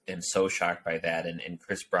just am so shocked by that. And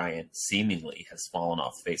Chris Bryant seemingly has fallen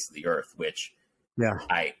off the face of the earth, which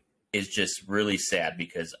is just really sad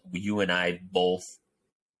because you and I both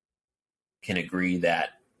can agree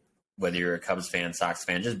that whether you're a Cubs fan, Sox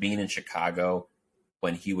fan, just being in Chicago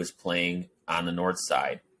when he was playing on the north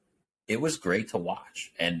side, it was great to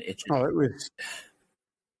watch. And it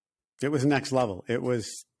was next level. It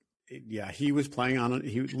was, he was playing on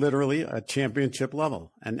literally a championship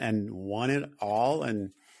level and won it all. And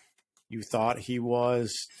you thought he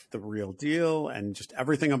was the real deal and just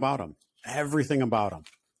everything about him.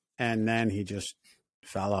 And then he just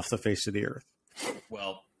fell off the face of the earth.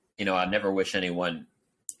 Well, I never wish anyone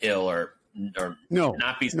ill or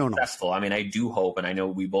not be successful. No. I mean, I do hope, and I know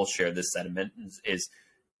we both share this sentiment, is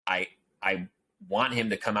I want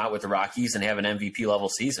him to come out with the Rockies and have an MVP level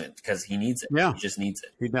season because he needs it. Yeah. He just needs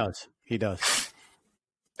it. He does.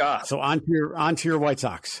 So on to your White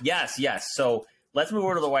Sox. Yes. So let's move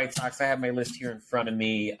over to the White Sox. I have my list here in front of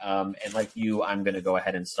me. And like you, I'm going to go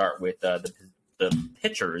ahead and start with the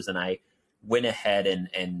pitchers. And I went ahead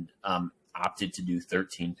and opted to do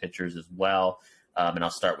 13 pitchers as well. And I'll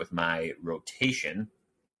start with my rotation.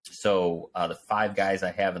 So the 5 guys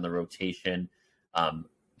I have in the rotation,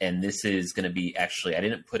 and this is going to be I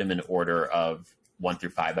didn't put them in order of 1 through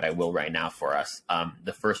 5, but I will right now for us.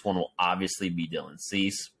 The first one will obviously be Dylan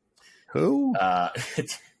Cease. Who?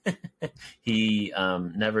 He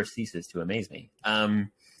never ceases to amaze me. Dad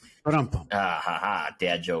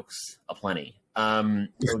jokes aplenty. So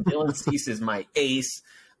Dylan Cease is my ace.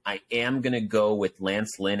 I am going to go with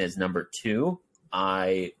Lance Lynn as number 2.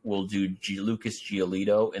 I will do Lucas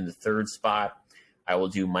Giolito in the 3rd spot. I will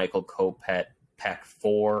do Michael Kopech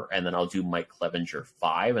 4, and then I'll do Mike Clevenger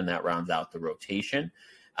 5, and that rounds out the rotation.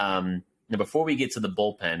 Now, before we get to the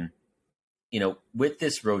bullpen, with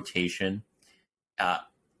this rotation, I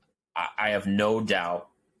have no doubt,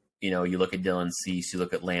 you look at Dylan Cease, you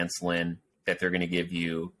look at Lance Lynn, that they're going to give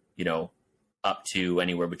you, up to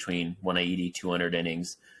anywhere between 180, 200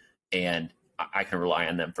 innings. And I can rely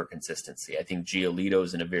on them for consistency. I think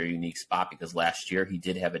Giolito's in a very unique spot because last year he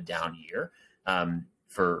did have a down year.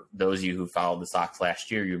 For those of you who followed the Sox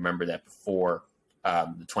last year, you remember that before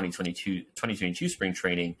the 2022 spring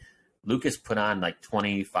training, Lucas put on like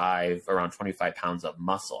around 25 pounds of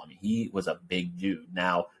muscle. I mean, he was a big dude.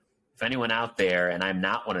 Now, if anyone out there, and I'm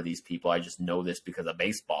not one of these people, I just know this because of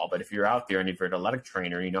baseball, but if you're out there and if you're an athletic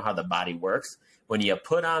trainer, you know how the body works. When you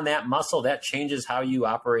put on that muscle, that changes how you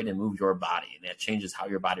operate and move your body, and that changes how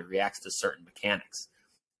your body reacts to certain mechanics.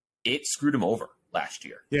 It screwed him over last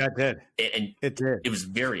year. Yeah, it did. It did. It was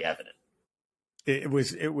very evident. It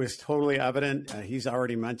was totally evident. He's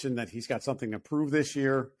already mentioned that he's got something to prove this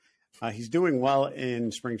year. He's doing well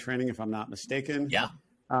in spring training, if I'm not mistaken. Yeah.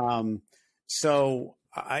 So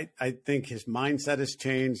I think his mindset has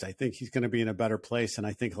changed. I think he's going to be in a better place, and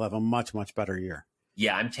I think he'll have a much, much better year.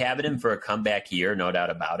 Yeah, I'm tabbing him for a comeback year, no doubt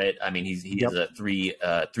about it. I mean, he has a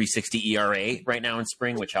 3.60 ERA right now in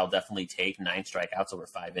spring, which I'll definitely take. 9 strikeouts over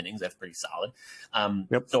 5 innings. That's pretty solid.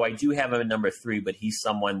 So I do have him at number 3, but he's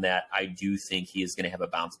someone that I do think he is going to have a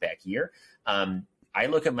bounce back year. I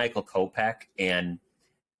look at Michael Kopech, and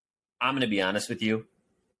I'm going to be honest with you.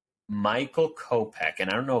 Michael Kopech, and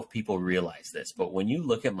I don't know if people realize this, but when you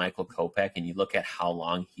look at Michael Kopech and you look at how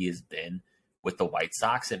long he has been with the White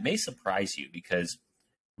Sox, it may surprise you because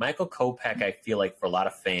Michael Kopech, I feel like for a lot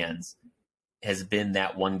of fans, has been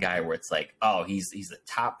that one guy where it's like, oh, he's the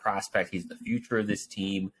top prospect. He's the future of this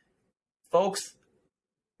team. Folks,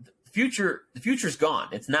 the future's gone.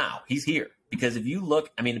 It's now. He's here. Because if you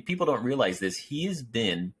look, I mean, people don't realize this. He has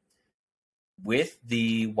been with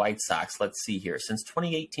the White Sox, let's see here, since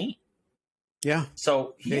 2018. Yeah.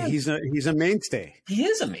 So he's a mainstay. He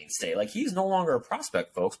is a mainstay. Like, he's no longer a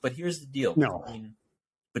prospect, folks. But here's the deal: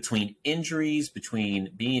 between injuries,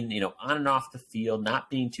 between being on and off the field,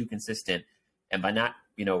 not being too consistent, and by not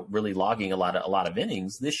really logging a lot of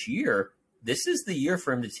innings this year, this is the year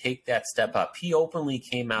for him to take that step up. He openly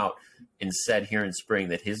came out and said here in spring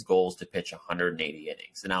that his goal is to pitch 180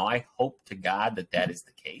 innings. And now I hope to God that is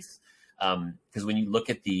the case. Because when you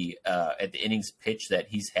look at the innings pitch that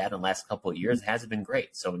he's had in the last couple of years, it hasn't been great.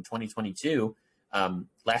 So in 2022,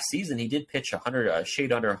 last season, he did pitch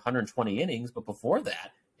shade under 120 innings, but before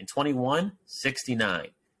that, in 21, 69,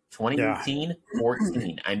 2018,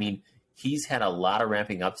 14. I mean, he's had a lot of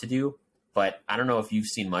ramping up to do, but I don't know if you've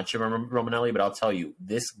seen much of him, Romanelli, but I'll tell you,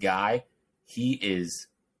 this guy, he is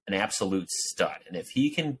an absolute stud. And if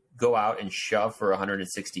he can go out and shove for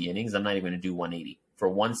 160 innings, I'm not even going to do 180. For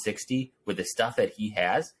 160 with the stuff that he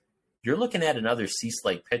has, you're looking at another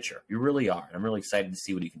C-slate pitcher. You really are. And I'm really excited to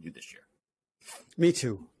see what he can do this year. Me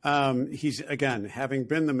too. He's, again, having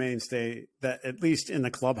been the mainstay, that at least in the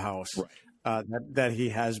clubhouse, right. that he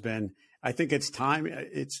has been. I think it's time.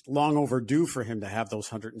 It's long overdue for him to have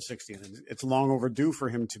those 160 innings. It's long overdue for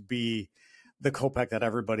him to be the Kopech that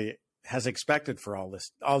everybody has expected for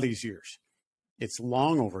all these years. It's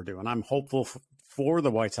long overdue, and I'm hopeful for the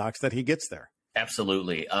White Sox that he gets there.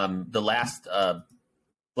 Absolutely. The last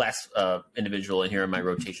individual in here in my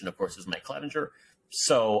rotation, of course, is Mike Clevinger.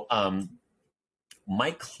 So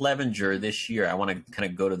Mike Clevinger this year, I want to kind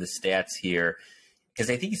of go to the stats here because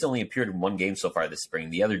I think he's only appeared in one game so far this spring.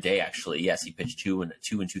 The other day, actually, yes, he pitched 2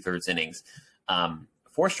 2/3 innings,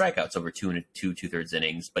 4 strikeouts over 2 2/3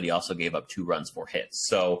 innings, but he also gave up 2 runs, 4 hits.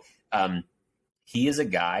 So he is a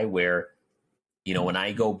guy where, when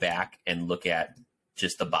I go back and look at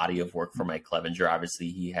just the body of work for Mike Clevinger, obviously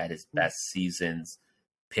he had his best seasons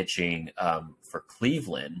pitching for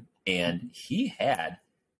Cleveland, and he had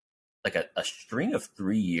like a string of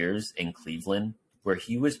 3 years in Cleveland where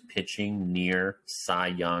he was pitching near Cy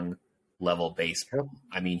Young level baseball.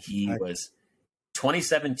 I mean, he was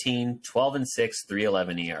 2017, 12-6,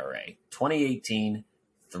 3.11 ERA, 2018,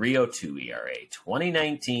 3.02 ERA,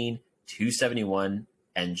 2019, 2.71,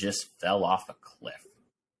 and just fell off a cliff.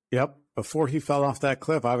 Yep. Before he fell off that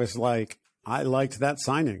cliff, I was like, I liked that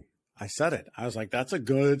signing. I said it. I was like, that's a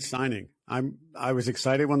good signing. I was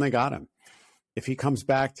excited when they got him. If he comes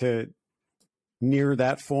back to near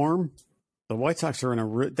that form, the White Sox are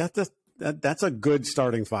in that's a good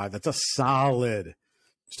starting 5. That's a solid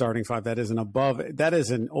starting 5. That is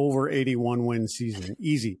an over 81 win season.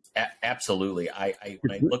 Easy. Absolutely.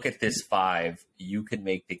 When I look at this 5, you can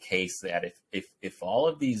make the case that if all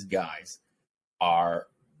of these guys are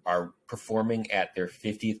performing at their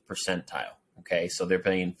 50th percentile, okay, so they're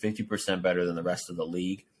playing 50% better than the rest of the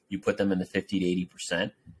league, you put them in the 50 to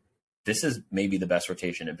 80%, this is maybe the best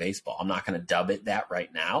rotation in baseball. I'm not going to dub it that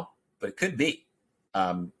right now, but it could be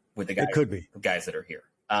with the guys that are here.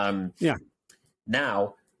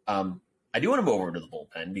 Now, I do want to move over to the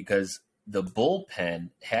bullpen because the bullpen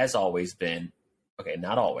has always been, okay,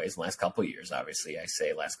 not always, last couple of years, obviously, I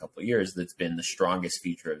say last couple of years, that's been the strongest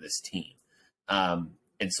feature of this team.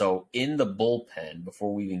 And so in the bullpen,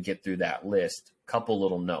 before we even get through that list, a couple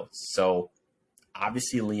little notes. So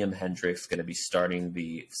obviously Liam Hendriks going to be starting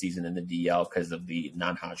the season in the DL because of the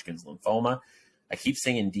non-Hodgkin's lymphoma. I keep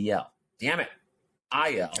saying DL. Damn it.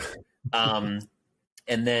 IL.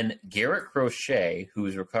 And then Garrett Crochet, who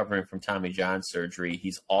is recovering from Tommy John surgery,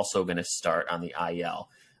 he's also going to start on the IL.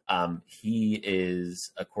 He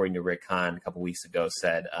is, according to Rick Hahn a couple weeks ago,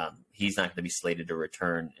 said he's not going to be slated to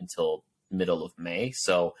return until middle of May.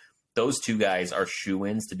 So those two guys are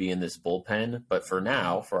shoo-ins to be in this bullpen. But for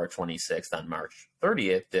now, for our 26th on March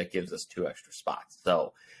 30th, that gives us 2 extra spots.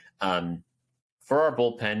 So for our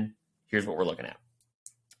bullpen, here's what we're looking at.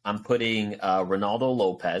 I'm putting Ronaldo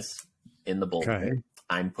Lopez in the bullpen. Okay.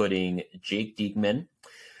 I'm putting Jake Diekman,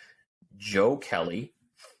 Joe Kelly,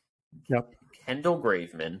 Kendall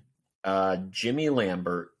Graveman, Jimmy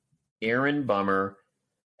Lambert, Aaron Bummer,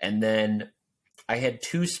 and then I had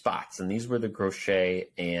 2 spots, and these were the Crochet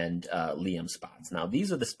and Liam spots. Now,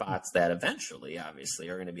 these are the spots that eventually, obviously,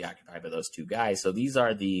 are going to be occupied by those 2 guys. So these are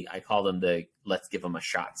I call them the let's give them a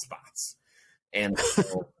shot spots. And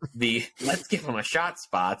so the let's give them a shot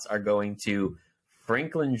spots are going to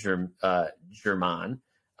Franklin German,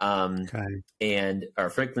 or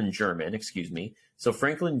Franklin German, excuse me. So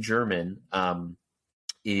Franklin German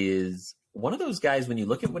is one of those guys, when you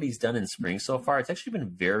look at what he's done in spring so far, it's actually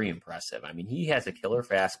been very impressive. I mean, he has a killer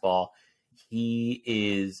fastball. He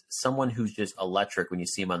is someone who's just electric when you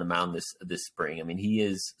see him on the mound this spring. I mean, he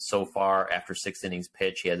is so far after 6 innings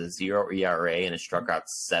pitched, he has a 0 ERA and has struck out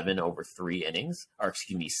 7 over 6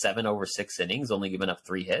 innings, only giving up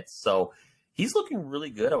 3 hits. So he's looking really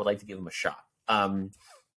good. I would like to give him a shot.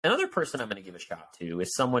 Another person I'm going to give a shot to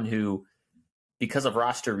is someone who, because of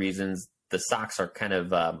roster reasons, the Sox are kind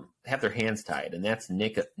of have their hands tied, and that's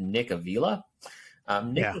Nick Avila.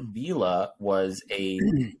 Avila was a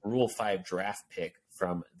Rule 5 draft pick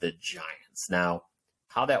from the Giants. Now,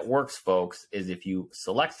 how that works, folks, is if you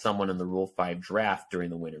select someone in the Rule 5 draft during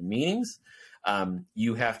the winter meetings,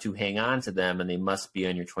 you have to hang on to them, and they must be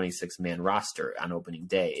on your 26-man roster on opening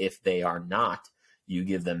day. If they are not, you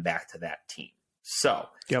give them back to that team. So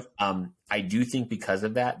I do think because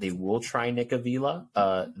of that, they will try Nick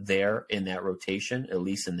Avila there in that rotation, at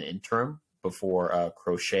least in the interim, before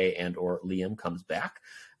Crochet and or Liam comes back.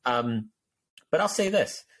 But I'll say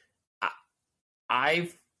this. I'm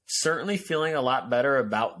certainly feeling a lot better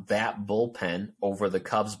about that bullpen over the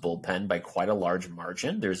Cubs bullpen by quite a large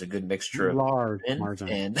margin. There's a good mixture of margin.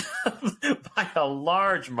 And by a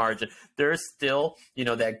large margin, there's still,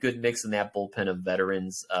 that good mix in that bullpen of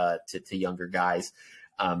veterans to younger guys.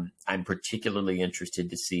 I'm particularly interested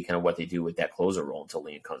to see kind of what they do with that closer role until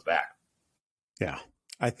Liam comes back. Yeah.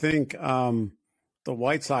 I think the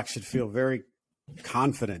White Sox should feel very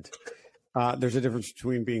confident. There's a difference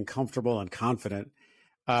between being comfortable and confident.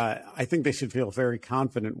 I think they should feel very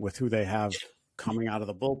confident with who they have coming out of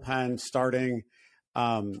the bullpen, starting.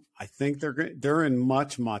 I think they're in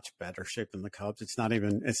much, much better shape than the Cubs. It's not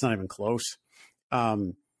even close.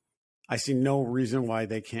 I see no reason why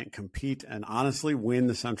they can't compete and honestly win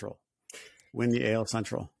the AL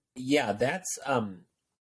Central. Yeah, that's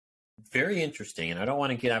very interesting. And I don't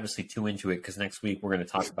want to get obviously too into it because next week we're going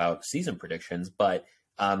to talk about season predictions, but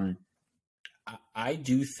I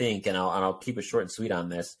do think, and I'll keep it short and sweet on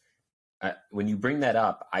this. When you bring that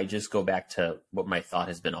up, I just go back to what my thought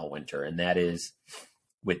has been all winter, and that is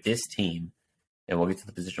with this team, and we'll get to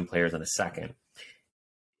the position players in a second.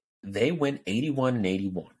 They went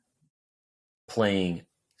 81-81, playing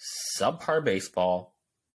subpar baseball.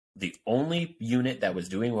 The only unit that was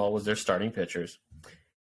doing well was their starting pitchers,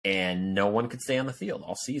 and no one could stay on the field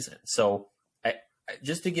all season. So,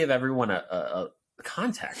 just to give everyone a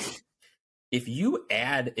context. If you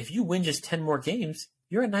win just 10 more games,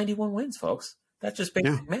 you're at 91 wins, folks. That's just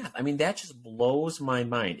basic math. I mean, that just blows my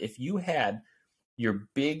mind. If you had your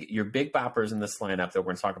big boppers in this lineup that we're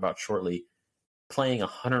going to talk about shortly playing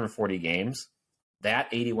 140 games, that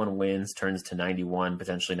 81 wins turns to 91,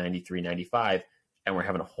 potentially 93, 95, and we're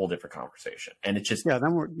having a whole different conversation. And it's just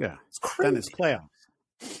it's crazy. Then it's playoffs.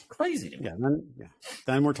 Crazy to me.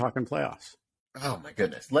 Then we're talking playoffs. Oh my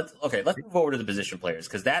goodness. Let's move over to the position players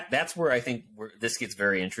because that's where I think this gets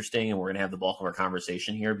very interesting, and we're going to have the bulk of our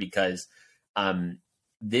conversation here because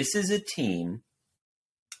this is a team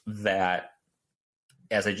that,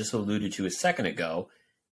 as I just alluded to a second ago,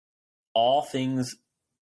 all things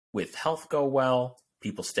with health go well,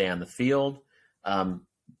 people stay on the field.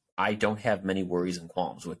 I don't have many worries and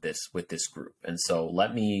qualms with this group. And so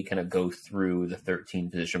let me kind of go through the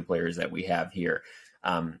 13 position players that we have here.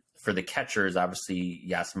 For the catchers, obviously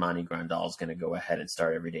Yasmani Grandal is going to go ahead and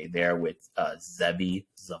start every day there with Zebi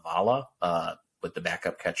Zavala with the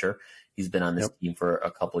backup catcher. He's been on this team for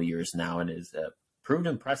a couple of years now and is proved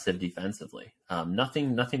impressive defensively.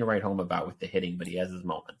 Nothing to write home about with the hitting, but he has his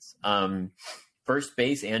moments. First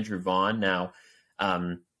base, Andrew Vaughn. Now,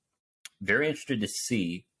 very interested to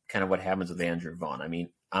see kind of what happens with Andrew Vaughn. I mean,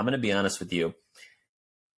 I'm going to be honest with you.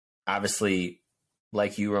 Obviously,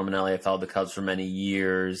 like you, Romanelli, I followed the Cubs for many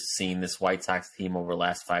years, seen this White Sox team over the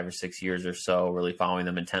last 5 or 6 years or so, really following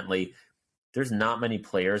them intently. There's not many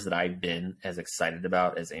players that I've been as excited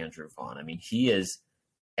about as Andrew Vaughn. I mean, he is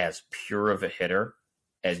as pure of a hitter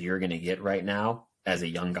as you're going to get right now as a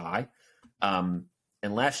young guy. And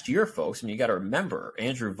last year, folks, I mean, you got to remember,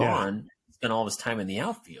 Andrew Vaughn spent all of his time in the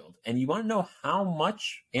outfield. And you want to know how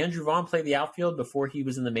much Andrew Vaughn played the outfield before he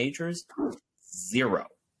was in the majors? Zero.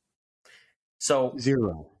 So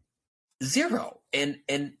Zero. And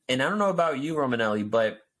I don't know about you, Romanelli,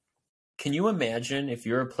 but can you imagine if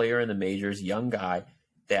you're a player in the majors, young guy,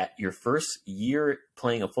 that your first year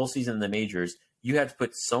playing a full season in the majors, you have to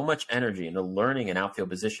put so much energy into learning an outfield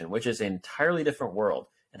position, which is an entirely different world,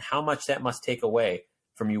 and how much that must take away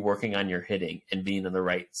from you working on your hitting and being in the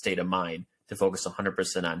right state of mind to focus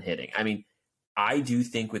 100% on hitting. I mean, I do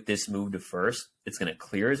think with this move to first, it's going to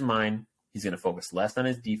clear his mind. He's going to focus less on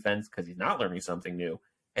his defense because he's not learning something new,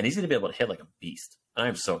 and he's going to be able to hit like a beast. And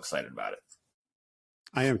I'm so excited about it.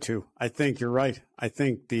 I am too. I think you're right. I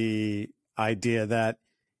think the idea that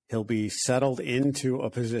he'll be settled into a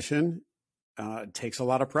position takes a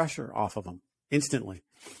lot of pressure off of him instantly.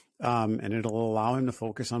 And it'll allow him to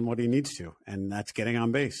focus on what he needs to. And that's getting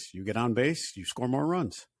on base. You get on base, you score more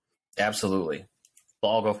runs. Absolutely.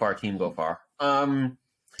 Ball go far, team go far.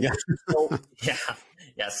 Yeah.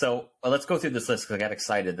 So let's go through this list because I got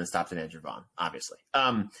excited and then stopped at Andrew Vaughn, obviously.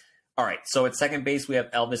 All right. So at second base, we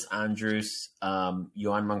have Elvis Andrus.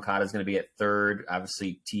 Yohan Moncada is going to be at third.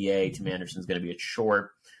 Obviously, Tim Anderson is going to be at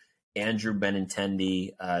short. Andrew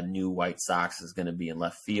Benintendi, new White Sox, is going to be in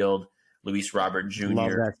left field. Luis Robert Jr.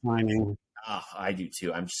 Love that signing. Oh, I do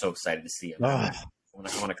too. I'm so excited to see him. I want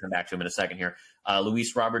to come back to him in a second here.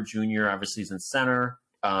 Luis Robert Jr. obviously is in center.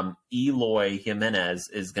 Eloy Jimenez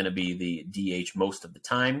is going to be the DH most of the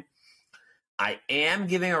time. I am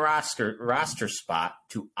giving a roster spot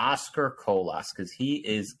to Oscar Colas because he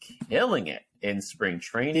is killing it in spring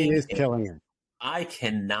training. He is killing it. I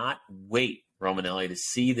cannot wait, Romanelli, to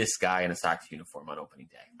see this guy in a Sox uniform on opening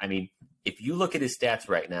day. I mean, if you look at his stats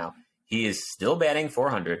right now, he is still batting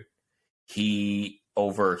 .400. He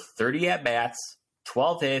over 30 at-bats,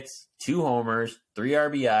 12 hits, 2 homers, 3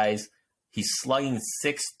 RBIs. He's slugging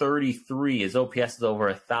 .633. His OPS is over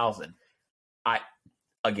 1,000.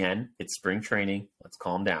 Again, it's spring training. Let's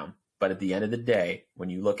calm down. But at the end of the day,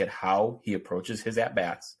 when you look at how he approaches his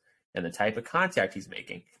at-bats and the type of contact he's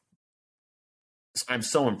making, I'm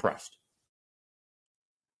so impressed.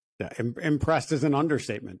 Yeah, impressed is an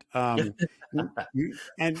understatement. And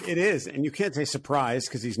it is. And you can't say surprised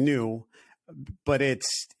because he's new, but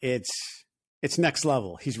it's next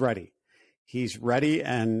level. He's ready. He's ready,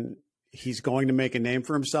 and he's going to make a name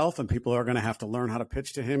for himself, and people are going to have to learn how to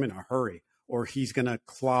pitch to him in a hurry, or he's going to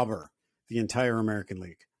clobber the entire American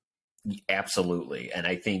League. Absolutely. And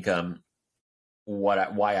I think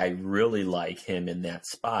why I really like him in that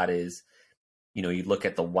spot is, you know, you look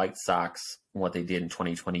at the White Sox, what they did in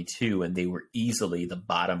 2022, and they were easily the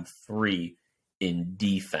bottom 3 in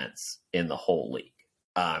defense in the whole league.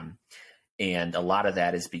 And a lot of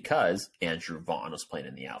that is because Andrew Vaughn was playing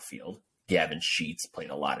in the outfield. Gavin Sheets played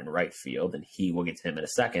a lot in right field, and we'll get to him in a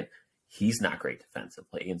second. He's not great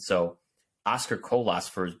defensively. And so Oscar Colas,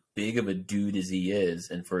 for as big of a dude as he is,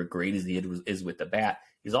 and for as great as he is with the bat,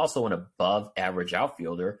 he's also an above-average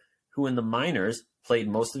outfielder who in the minors played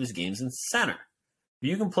most of his games in center. If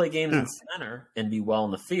you can play games in center and be well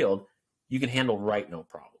in the field, you can handle right no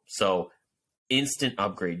problem. So instant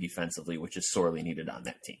upgrade defensively, which is sorely needed on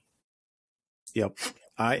that team. Yep.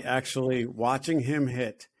 I actually, watching him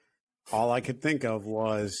hit, all I could think of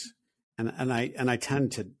was, and I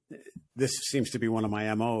tend to, this seems to be one of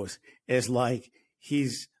my MOs, is like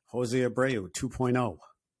he's Jose Abreu 2.0.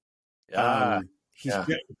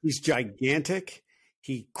 He's gigantic.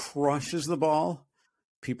 He crushes the ball.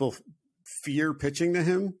 People fear pitching to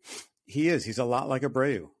him. He's a lot like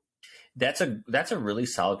Abreu. That's a really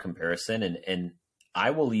solid comparison. And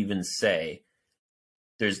I will even say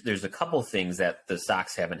there's a couple things that the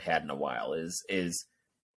Sox haven't had in a while is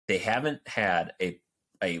they haven't had a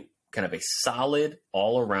kind of a solid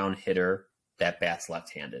all around hitter that bats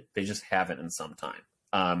left-handed. They just haven't in some time.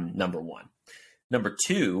 Number one. Number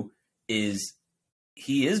two is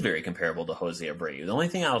he is very comparable to Jose Abreu. The only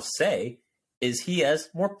thing I'll say is he has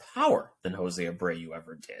more power than Jose Abreu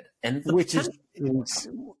ever did, and which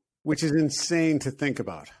is insane to think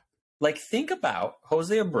about. Like, think about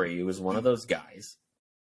Jose Abreu is one of those guys.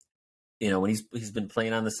 When he's been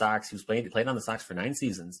playing on the Sox, he played on the Sox for 9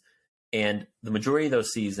 seasons, and the majority of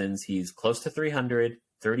those seasons he's close to 300,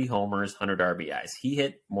 30 homers, 100 RBIs. He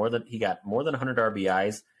got more than 100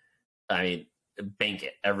 RBIs. I mean, bank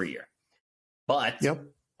it every year. But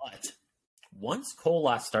once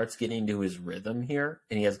Colas starts getting into his rhythm here,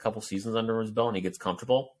 and he has a couple seasons under his belt, and he gets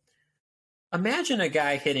comfortable, imagine a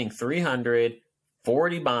guy hitting 300,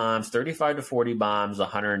 40 bombs, 35 to 40 bombs,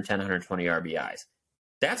 110, 120 RBIs.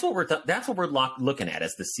 That's what we're looking at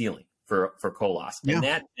as the ceiling for Colas, and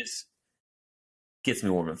that just gets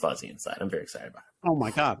me warm and fuzzy inside. I'm very excited about it. Oh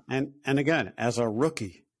my God! And again, as a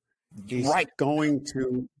rookie, he's going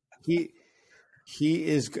to he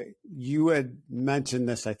is. You had mentioned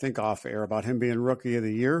this, I think, off air about him being Rookie of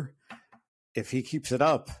the Year. If he keeps it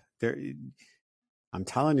up, I'm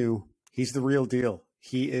telling you, he's the real deal.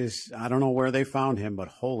 He is. I don't know where they found him, but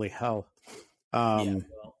holy hell!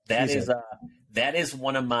 That is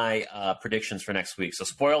one of my predictions for next week. So,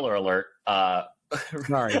 spoiler alert.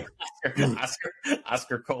 Sorry,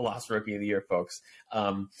 Oscar Colas, Rookie of the Year, folks.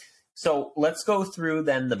 So let's go through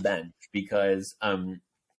then the bench, because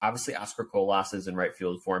obviously Oscar Colas is in right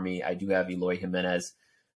field for me. I do have Eloy Jimenez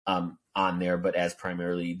on there, but as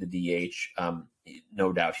primarily the DH.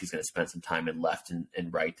 No doubt he's going to spend some time in left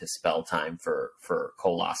and right to spell time for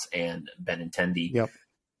Colas and Benintendi. Yep.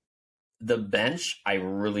 The bench, I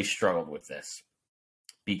really struggled with this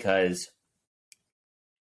because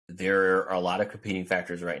there are a lot of competing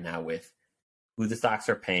factors right now with who the Sox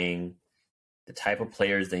are paying, the type of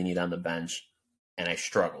players they need on the bench, and I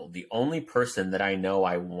struggled. The only person that I know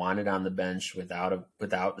I wanted on the bench without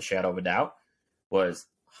the shadow of a doubt was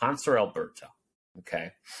Hanser Alberto.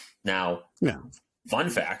 Okay. Now,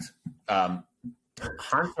 fun fact,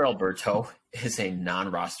 Hanser Alberto is a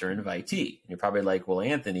non-roster invitee. And you're probably like, well,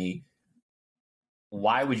 Anthony,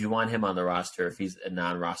 why would you want him on the roster if he's a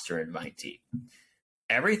non-roster invitee?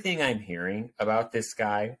 Everything I'm hearing about this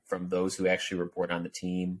guy from those who actually report on the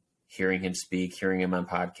team, hearing him speak, hearing him on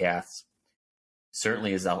podcasts,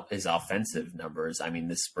 certainly his offensive numbers, I mean,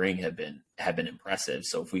 this spring have been impressive.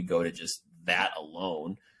 So if we go to just that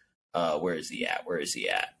alone, where is he at?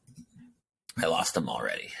 I lost him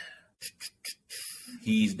already.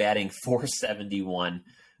 He's batting .471,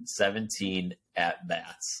 17 at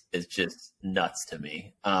bats. It's just nuts to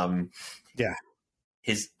me.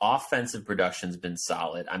 His offensive production's been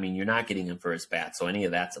solid. I mean, you're not getting him for his bat, so any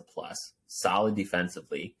of that's a plus. Solid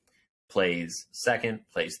defensively. Plays second,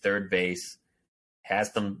 plays third base,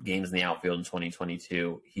 has some games in the outfield in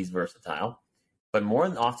 2022. He's versatile. But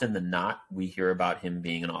more often than not, we hear about him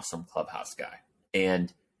being an awesome clubhouse guy.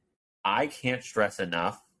 And I can't stress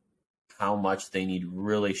enough how much they need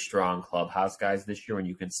really strong clubhouse guys this year when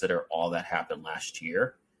you consider all that happened last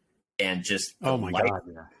year. And just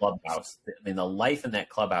clubhouse. I mean, the life in that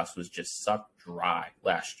clubhouse was just sucked dry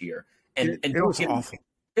last year. And it was awful.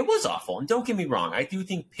 It was awful. And don't get me wrong. I do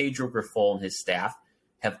think Pedro Grifol and his staff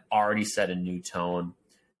have already set a new tone.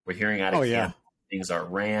 We're hearing out of camp things are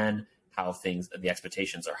ran, how the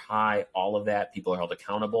expectations are high, all of that. People are held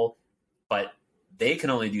accountable. But they can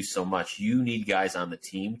only do so much. You need guys on the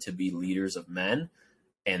team to be leaders of men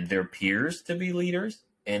and their peers to be leaders.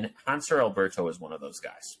 And Hanser Alberto is one of those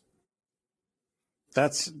guys.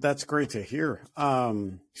 That's great to hear.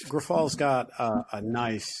 Grifol's got a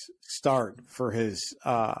nice start for his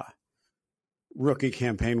rookie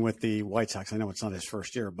campaign with the White Sox. I know it's not his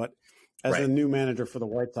first year, but as a new manager for the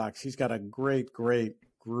White Sox, he's got a great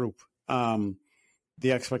group. The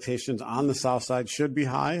expectations on the South Side should be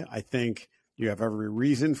high. I think you have every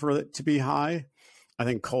reason for it to be high. I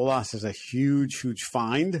think Colas is a huge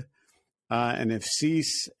find. And if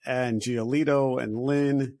Cease and Giolito and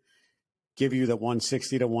Lynn give you the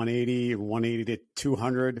 160 to 180, 180 to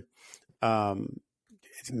 200, I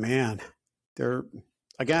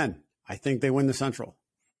think they win the Central.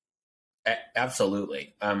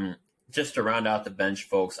 Absolutely. Just to round out the bench,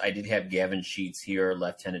 folks, I did have Gavin Sheets here,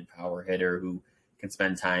 left-handed power hitter who can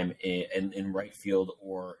spend time in right field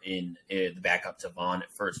or in the backup to Vaughn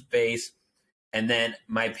at first base. And then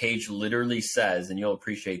my page literally says, and you'll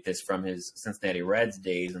appreciate this from his Cincinnati Reds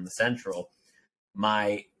days in the Central,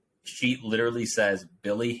 my sheet literally says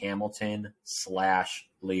Billy Hamilton /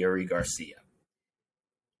 Leury Garcia.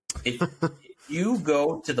 If you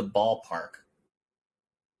go to the ballpark,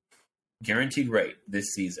 guaranteed rate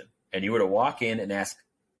this season, and you were to walk in and ask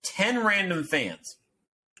 10 random fans,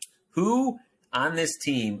 who on this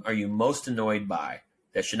team are you most annoyed by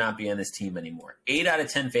that should not be on this team anymore? 8 out of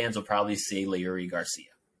 10 fans will probably say Leury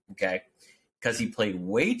Garcia, okay? Because he played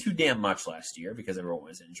way too damn much last year because everyone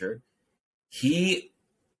was injured. He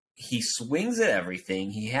swings at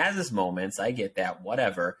everything. He has his moments. I get that,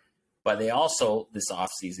 whatever. But they also, this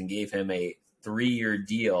offseason, gave him a 3-year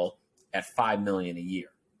deal at $5 million a year,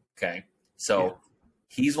 okay? So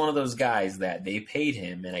he's one of those guys that they paid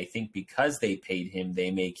him, and I think because they paid him,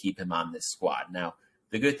 they may keep him on this squad. Now,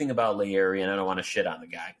 the good thing about Leury, and I don't want to shit on the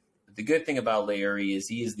guy, but the good thing about Leury is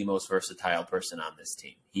he is the most versatile person on this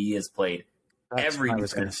team. He has played every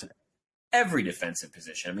defensive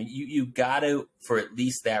position. I mean, you got to, for at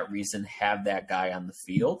least that reason, have that guy on the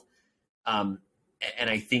field. And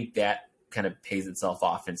I think that kind of pays itself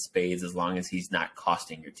off in spades as long as he's not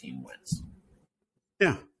costing your team wins.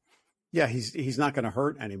 Yeah. Yeah, he's not going to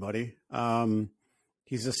hurt anybody.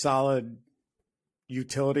 He's a solid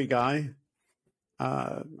utility guy.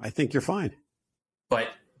 I think you're fine. But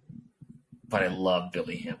I love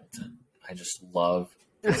Billy Hamilton. I just love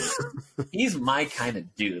he's my kind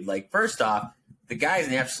of dude. Like, first off, the guy's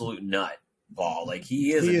an absolute nut ball. Like,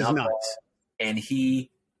 he is nuts. And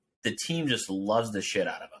the team just loves the shit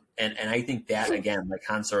out of him. And I think that, again, like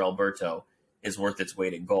Hanser Alberto, is worth its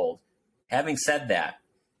weight in gold. Having said that,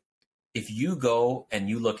 if you go and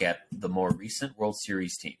you look at the more recent World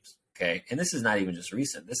Series teams, okay, and this is not even just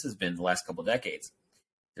recent, this has been the last couple decades,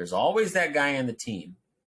 there's always that guy on the team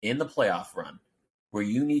in the playoff run where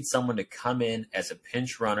you need someone to come in as a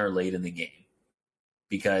pinch runner late in the game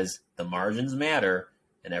because the margins matter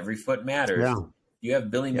and every foot matters. Yeah. You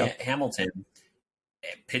have Billy Hamilton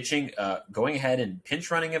pitching, going ahead and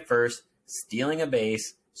pinch running at first, stealing a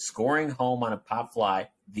base, scoring home on a pop fly.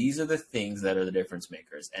 These are the things that are the difference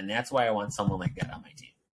makers, and that's why I want someone like that on my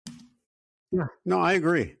team. Yeah, no, I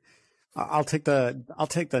agree. I'll take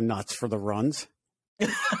the nuts for the runs. Don't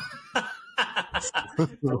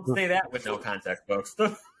say that with no context, folks.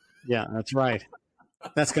 Yeah, that's right.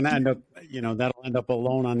 That's going to end up, that'll end up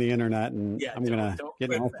alone on the internet, and I'm going to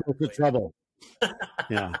get in all sorts of trouble.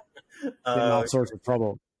 Yeah, get in all sorts of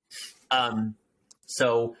trouble.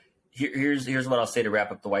 So here's what I'll say to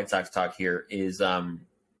wrap up the White Sox talk here is,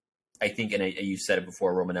 I think, and you said it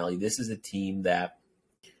before, Romanelli, this is a team that,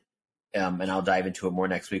 and I'll dive into it more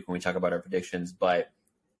next week when we talk about our predictions, but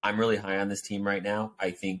I'm really high on this team right now. I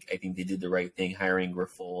think they did the right thing hiring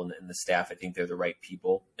Grifol and the staff. I think they're the right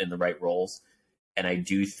people in the right roles. And I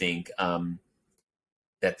do think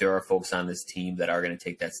that there are folks on this team that are going to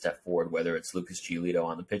take that step forward, whether it's Lucas Giolito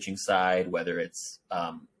on the pitching side, whether it's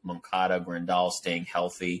Moncada, Grandal staying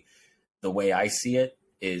healthy. The way I see it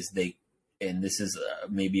is and this is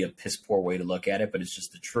maybe a piss poor way to look at it, but it's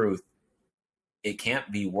just the truth. It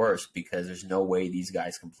can't be worse because there's no way these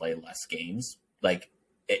guys can play less games. Like,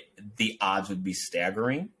 the odds would be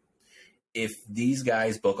staggering. If these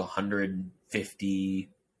guys book 140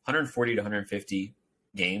 to 150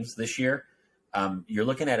 games this year, you're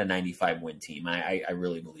looking at a 95 win team. I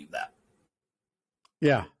really believe that.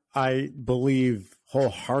 Yeah, I believe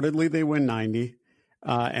wholeheartedly they win 90.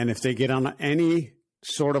 And if they get on any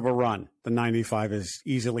sort of a run, the 95 is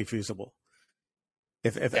easily feasible.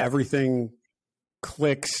 If everything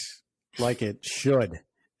clicks like it should,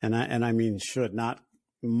 and I mean should, not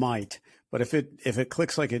might, but if it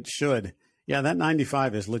clicks like it should, yeah, that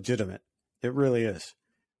 95 is legitimate. It really is.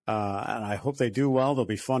 And I hope they do well. They'll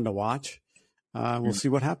be fun to watch. We'll see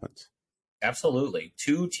what happens. Absolutely.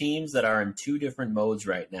 Two teams that are in two different modes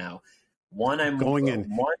right now.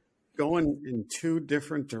 Going in two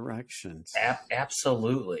different directions.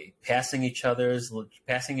 Absolutely. Passing each other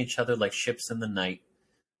like ships in the night.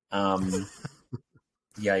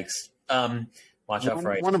 Yikes. Watch out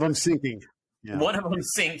for one of them sinking. Yeah. One of them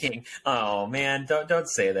sinking. Oh man, don't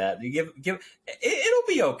say that. You give it'll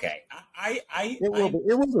be okay. It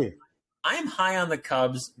will be. I'm high on the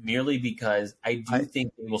Cubs merely because I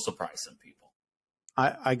think they will surprise some people.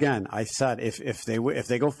 I said if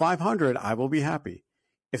they go 500, I will be happy.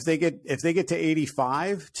 If they get to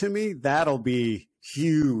 85, to me, that'll be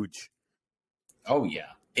huge. Oh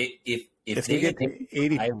yeah. If they get to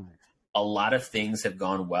 85, a lot of things have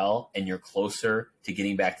gone well, and you're closer to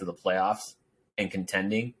getting back to the playoffs and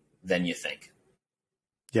contending than you think.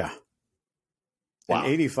 Yeah. Wow.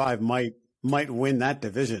 And 85 might win that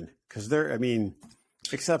division because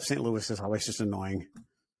except St. Louis is always just annoying.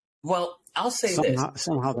 Well, I'll say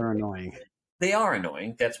somehow they're annoying. They are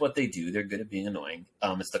annoying. That's what they do. They're good at being annoying.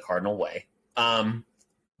 It's the Cardinal way.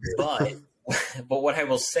 But what I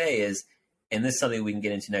will say is, and this is something we can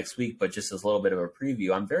get into next week, but just as a little bit of a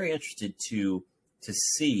preview, I'm very interested to to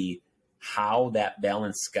see how that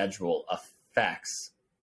balanced schedule affects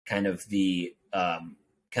kind of the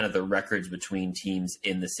records between teams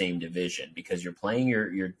in the same division, because you're playing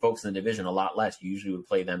your folks in the division a lot less. You usually would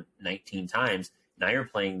play them 19 times. Now you're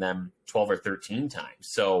playing them 12 or 13 times.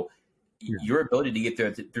 So your ability to get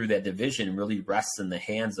through that division really rests in the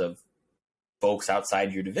hands of folks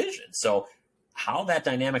outside your division. So how that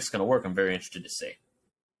dynamic's going to work, I'm very interested to see.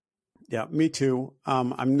 Yeah, me too.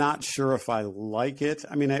 I'm not sure if I like it.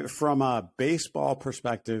 I mean, from a baseball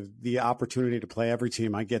perspective, the opportunity to play every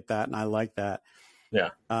team, I get that, and I like that. Yeah.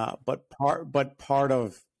 But part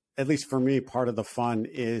of, at least for me, part of the fun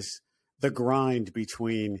is the grind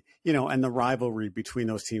between, and the rivalry between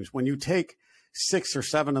those teams. When you take 6 or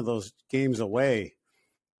 7 of those games away,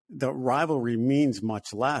 the rivalry means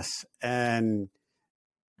much less. And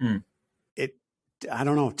I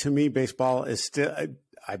don't know, to me, baseball is still,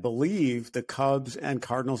 I believe the Cubs and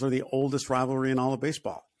Cardinals are the oldest rivalry in all of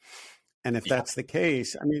baseball. And if that's the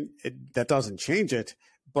case, I mean, that doesn't change it,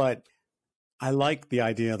 but I like the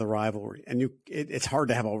idea of the rivalry. And it's hard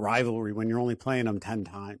to have a rivalry when you're only playing them 10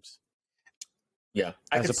 times. Yeah.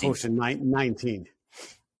 As opposed to 19.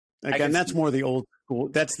 Again, that's more the old school.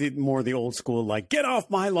 That's more the old school, like, get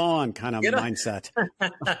off my lawn kind of mindset.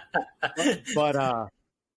 but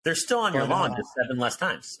they're still on your lawn just 7 less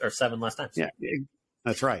times. Yeah,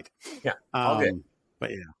 that's right. Yeah. All good.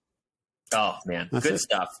 But yeah. Oh man. Good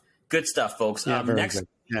stuff. Good stuff, folks. Yeah,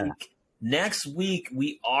 Next week,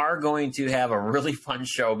 we are going to have a really fun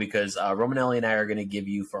show because Romanelli and I are going to give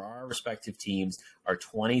you, for our respective teams, our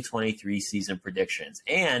 2023 season predictions.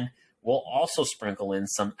 And we'll also sprinkle in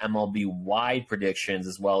some MLB-wide predictions,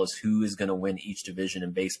 as well as who is going to win each division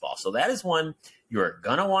in baseball. So that is one you're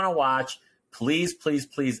going to want to watch. Please, please,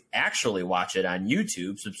 please actually watch it on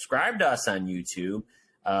YouTube. Subscribe to us on YouTube.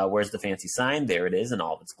 Where's the fancy sign? There it is in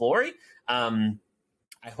all of its glory.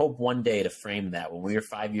 I hope one day to frame that when we are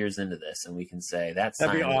 5 years into this and we can say that'd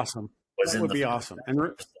be awesome. That would be awesome.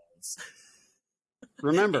 And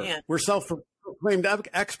remember, we're self-proclaimed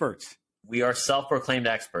experts. We are self-proclaimed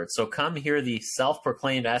experts. So come hear the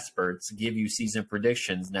self-proclaimed experts give you season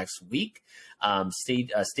predictions next week.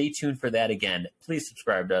 Stay tuned for that. Again, please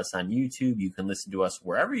subscribe to us on YouTube. You can listen to us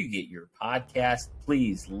wherever you get your podcast.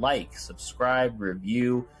 Please like, subscribe,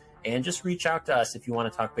 review, and just reach out to us if you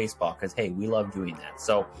want to talk baseball, because, hey, we love doing that.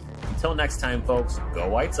 So until next time, folks, go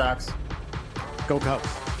White Sox. Go Cubs.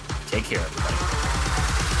 Take care, everybody.